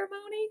naming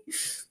ceremony.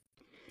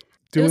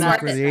 Doing it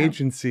for the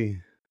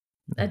agency.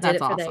 I did it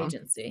for the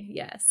agency.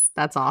 Yes.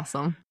 That's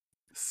awesome.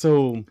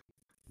 So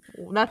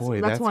that's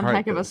one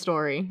heck of a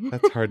story.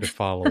 That's hard to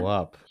follow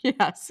up.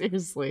 Yeah,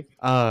 seriously.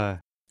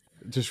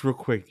 Just real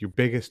quick, your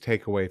biggest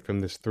takeaway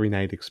from this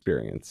 3-night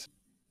experience.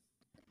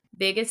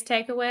 Biggest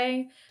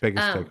takeaway?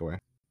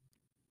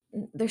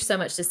 There's so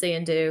much to see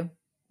and do.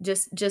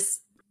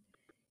 Just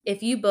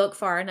if you book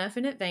far enough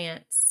in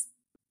advance,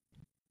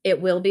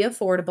 it will be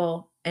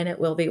affordable and it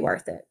will be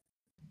worth it.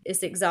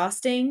 It's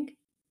exhausting,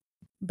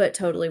 but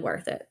totally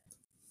worth it.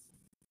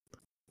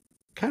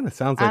 Kind of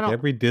sounds like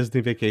every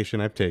Disney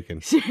vacation I've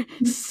taken.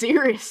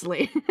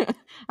 Seriously.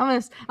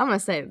 I'm gonna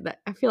say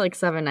that I feel like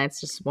 7 nights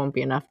just won't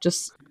be enough.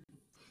 Just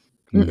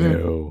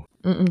no.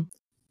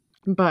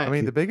 But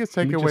the biggest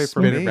takeaway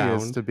for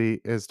me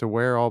is to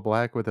wear all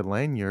black with a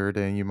lanyard,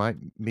 and you might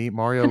meet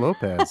Mario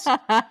Lopez.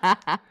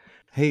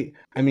 Hey,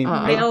 I mean,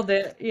 Uh-oh. Nailed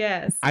it.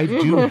 Yes. I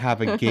do have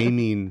a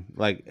gaming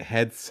like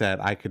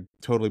headset. I could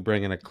totally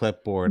bring in a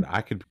clipboard.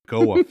 I could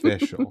go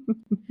official.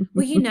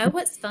 Well, you know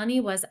what's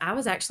funny was I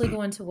was actually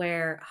going to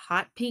wear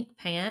hot pink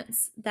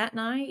pants that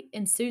night,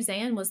 and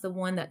Suzanne was the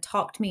one that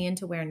talked me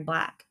into wearing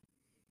black.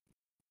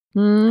 I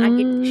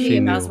guarantee She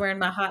if I was knew. wearing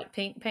my hot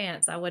pink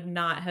pants, I would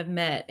not have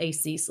met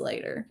AC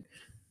Slater.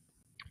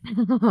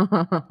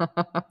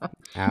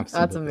 That's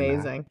Absolutely not.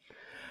 amazing.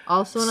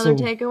 Also, another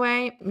So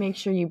takeaway: make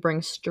sure you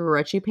bring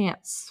stretchy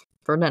pants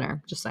for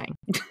dinner. Just saying.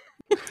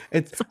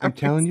 I'm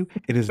telling you,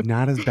 it is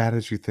not as bad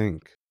as you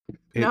think.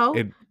 No?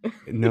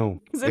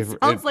 No. Because it If-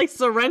 sounds like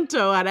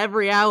Sorrento at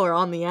every hour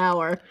on the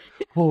hour.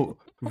 Well,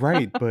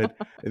 right, but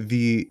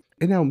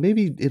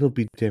maybe it'll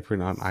be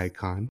different on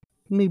Icon.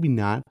 Maybe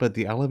not, but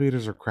the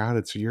elevators are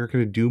crowded, so you're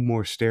going to do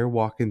more stair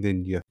walking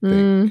than you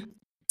think.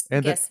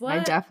 And Guess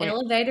what? definitely-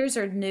 Elevators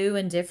are new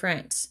and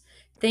different.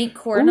 Think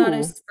Coronado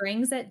Ooh.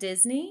 Springs at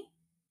Disney.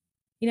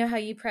 You know how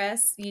you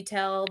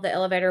tell the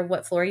elevator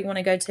what floor you want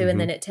to go to, and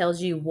then it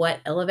tells you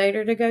what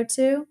elevator to go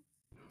to?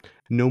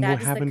 No more That is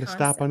the having to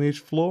stop on each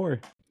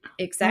floor.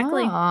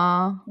 Exactly.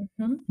 Ah.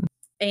 Mhm.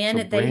 And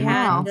So they brand new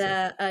had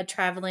concept. the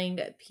traveling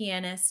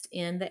pianist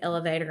in the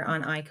elevator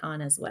on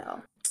Icon as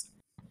well.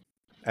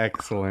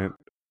 Excellent.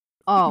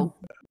 Oh,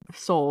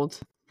 sold.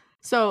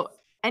 So,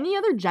 any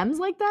other gems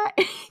like that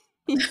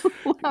you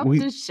have We-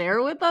 to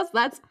share with us?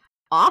 That's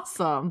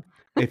awesome.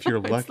 If you're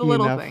It's the lucky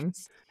little enough,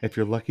 things. if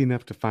you're lucky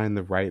enough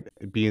to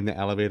be in the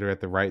elevator at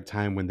the right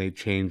time when they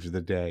change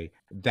the day,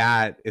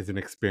 that is an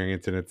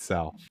experience in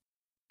itself.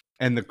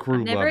 And the crew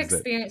I've never loves it.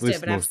 experienced At it, least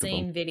but I've most of them.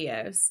 seen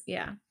videos.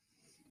 Yeah.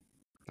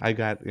 I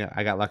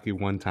got lucky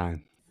one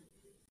time.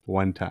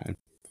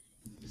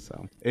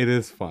 So it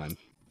is fun.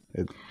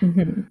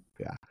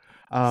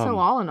 So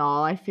all in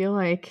all, I feel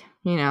like,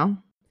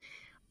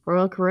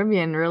 Royal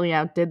Caribbean really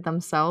outdid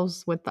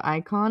themselves with the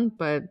Icon,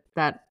 but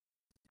that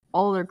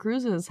all their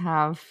cruises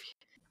have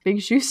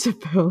big shoes to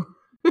fill.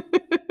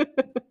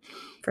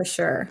 For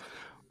sure.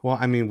 Well,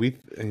 I mean,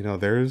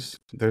 there's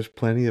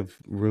plenty of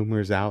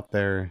rumors out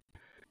there,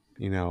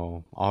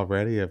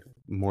 already of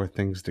more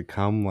things to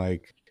come.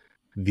 Like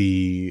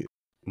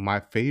my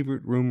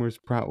favorite rumors,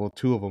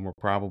 two of them are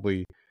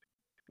probably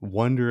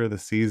Wonder of the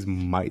Seas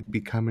might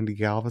be coming to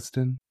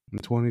Galveston in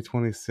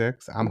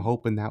 2026. I'm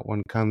hoping that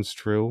one comes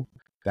true.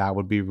 That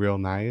would be real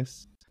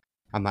nice.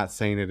 I'm not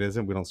saying it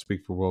isn't. We don't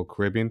speak for Royal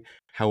Caribbean.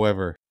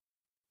 However,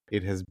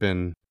 it has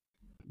been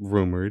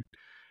rumored.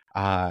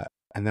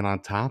 And then on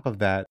top of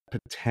that,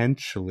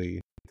 potentially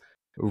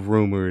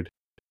rumored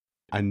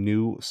a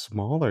new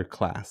smaller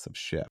class of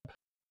ship.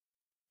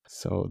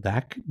 So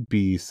that could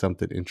be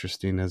something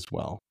interesting as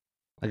well.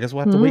 I guess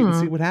we'll have to wait and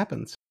see what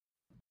happens.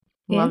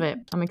 Love it.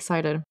 I'm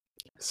excited.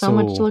 So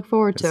much to look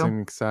forward it's to.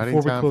 an exciting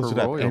Before we time close for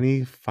it up, Royal.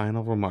 any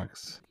final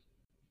remarks?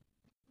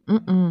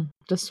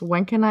 Just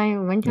when can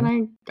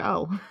I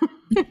go?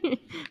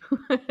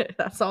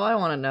 That's all I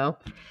want to know.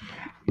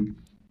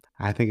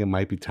 I think it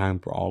might be time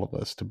for all of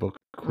us to book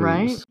a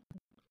cruise.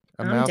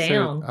 Right? I'm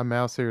down. A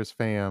Mouse Ears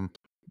fam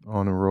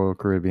on a Royal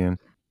Caribbean.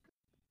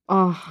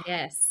 Oh,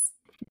 Yes.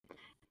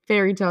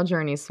 Fairy Tale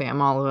Journeys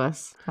fam, all of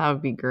us. That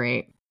would be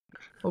great.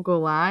 We'll go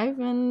live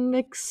and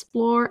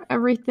explore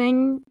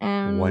everything,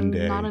 and One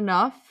day. not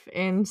enough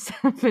in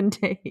 7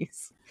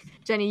 days.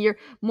 Jenny, you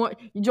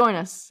join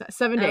us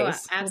 7 Oh,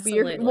 days.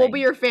 absolutely. We'll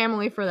be your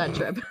family for that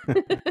trip.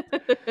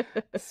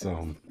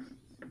 So,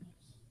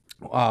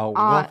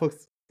 well,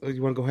 folks,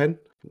 you want to go ahead?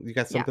 You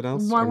got something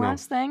else? One or no?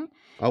 last thing.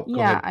 Oh, go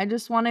Yeah, ahead. I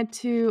just wanted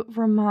to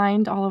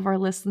remind all of our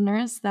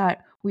listeners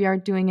that we are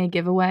doing a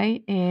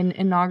giveaway in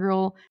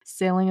inaugural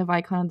sailing of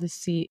Icon of the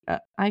Sea.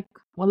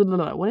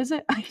 What is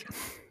it?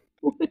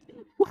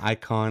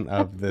 Icon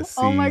of the Seas.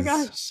 Oh my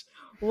gosh.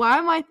 Why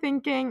am I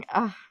thinking?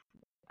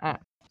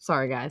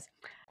 Sorry, guys.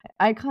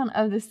 Icon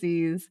of the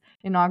Seas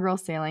inaugural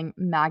sailing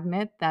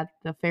magnet that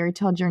the Fairy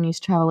Tale Journeys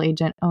travel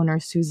agent owner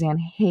Suzanne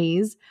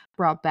Hayes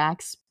brought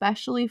back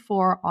specially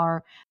for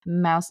our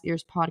Mouse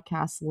Ears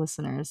podcast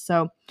listeners.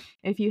 So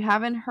if you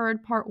haven't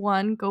heard part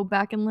 1, go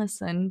back and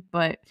listen.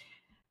 But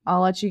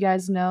I'll let you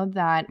guys know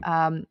that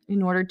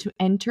in order to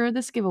enter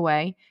this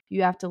giveaway,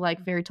 you have to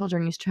like Fairy Tale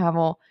Journeys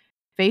Travel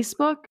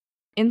Facebook,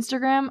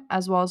 Instagram,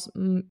 as well as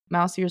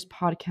Mouse Ears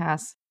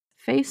Podcast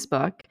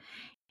Facebook.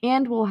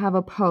 And we'll have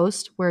a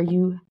post where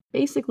you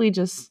basically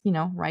just,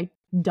 write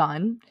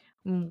done.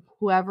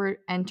 Whoever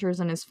enters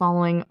and is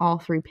following all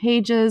 3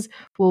 pages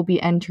will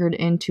be entered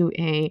into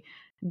a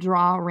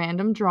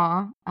random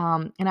draw.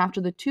 And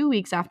after the 2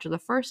 weeks after the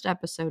first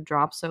episode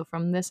drops, so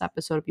from this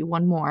episode, it'll be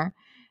one more,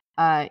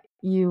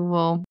 you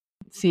will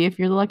see if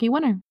you're the lucky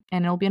winner.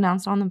 And it'll be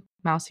announced on the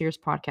Mouse Ears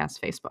Podcast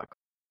Facebook.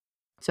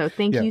 So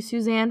thank you,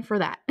 Suzanne, for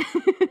that.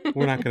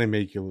 We're not going to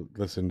make you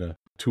listen to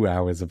 2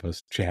 hours of us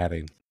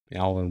chatting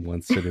all in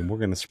one sitting. We're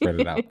going to spread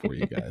it out for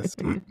you guys.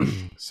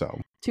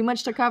 So Too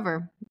much to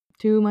cover.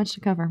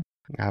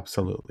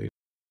 Absolutely.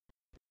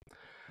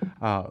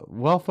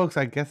 Well, folks,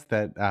 I guess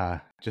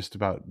that just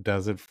about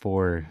does it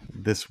for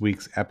this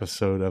week's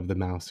episode of the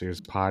Mouse Ears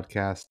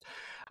podcast.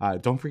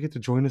 Don't forget to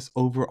join us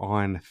over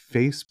on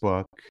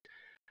Facebook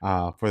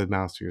for the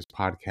Mouseers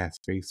Podcast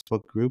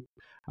Facebook group.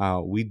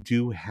 We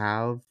do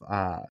have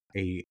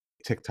a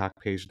TikTok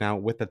page now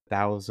with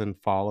 1,000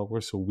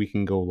 followers, so we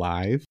can go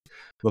live.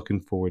 Looking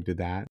forward to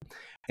that.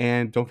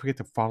 And don't forget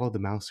to follow the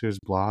Mouseers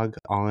blog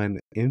on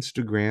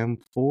Instagram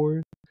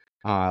for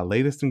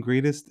latest and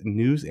greatest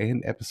news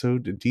and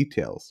episode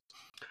details.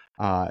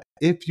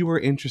 If you are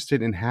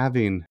interested in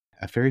having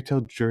a Fairy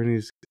Tale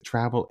Journeys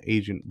travel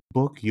agent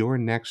book your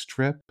next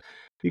trip,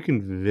 you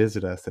can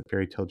visit us at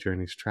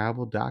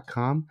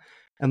fairytalejourneystravel.com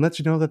and let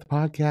you know that the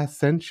podcast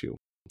sent you.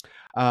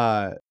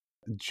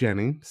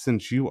 Jenny,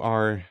 since you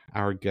are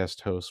our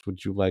guest host,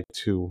 would you like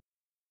to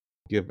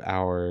give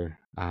our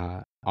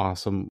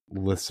awesome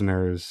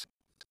listeners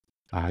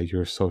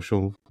your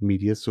social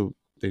media so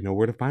they know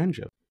where to find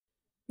you?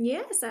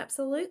 Yes,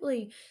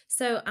 absolutely.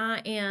 So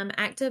I am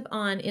active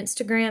on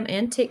Instagram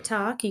and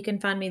TikTok. You can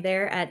find me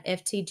there at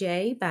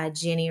FTJ by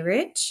Jenny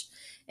Rich.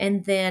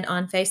 And then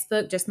on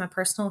Facebook, just my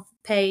personal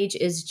page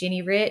is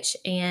Jenny Rich.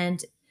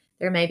 And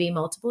there may be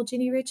multiple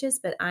Jenny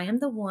Riches, but I am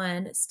the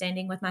one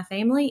standing with my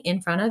family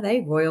in front of a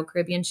Royal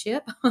Caribbean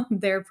ship on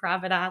their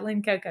private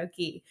island, Coco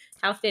Key.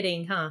 How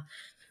fitting, huh?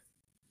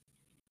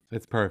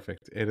 It's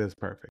perfect. It is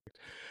perfect.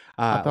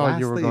 I thought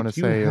you were Lastly, going to if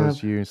you say it was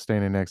have- you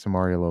standing next to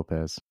Mario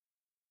Lopez.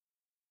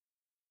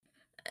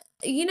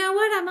 You know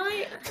what? I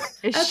might.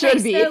 It Okay,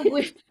 should be. so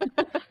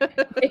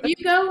if you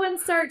go and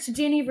search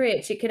Jenny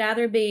Rich, it could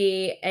either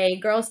be a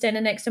girl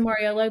standing next to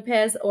Mario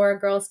Lopez or a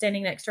girl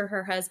standing next to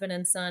her husband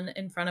and son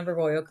in front of a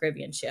Royal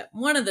Caribbean ship.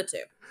 One of the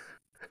two.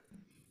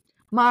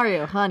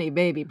 Mario, honey,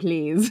 baby,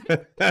 please.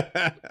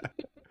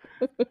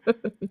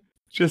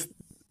 Just,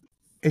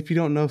 if you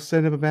don't know,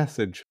 send him a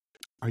message.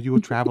 Are you a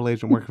travel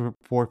agent working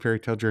for Fairy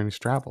Tale Journeys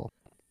Travel?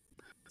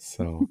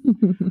 So,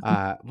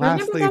 Remember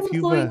lastly, that if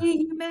you employee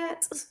you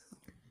met?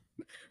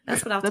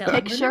 That's what I'll The tell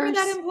them. Remember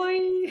that pictures?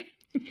 employee?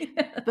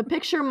 The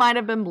picture might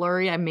have been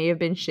blurry. I may have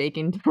been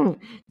shaking.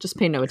 Just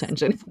pay no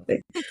attention.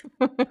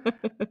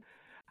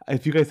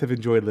 if you guys have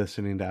enjoyed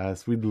listening to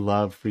us, we'd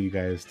love for you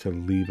guys to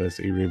leave us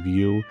a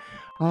review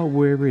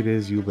wherever it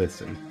is you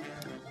listen.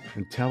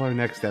 Until our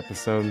next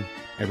episode,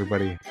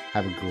 everybody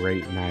have a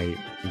great night,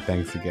 and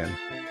thanks again.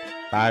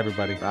 Bye,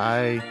 everybody.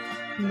 Bye.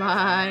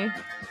 Bye.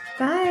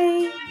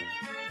 Bye.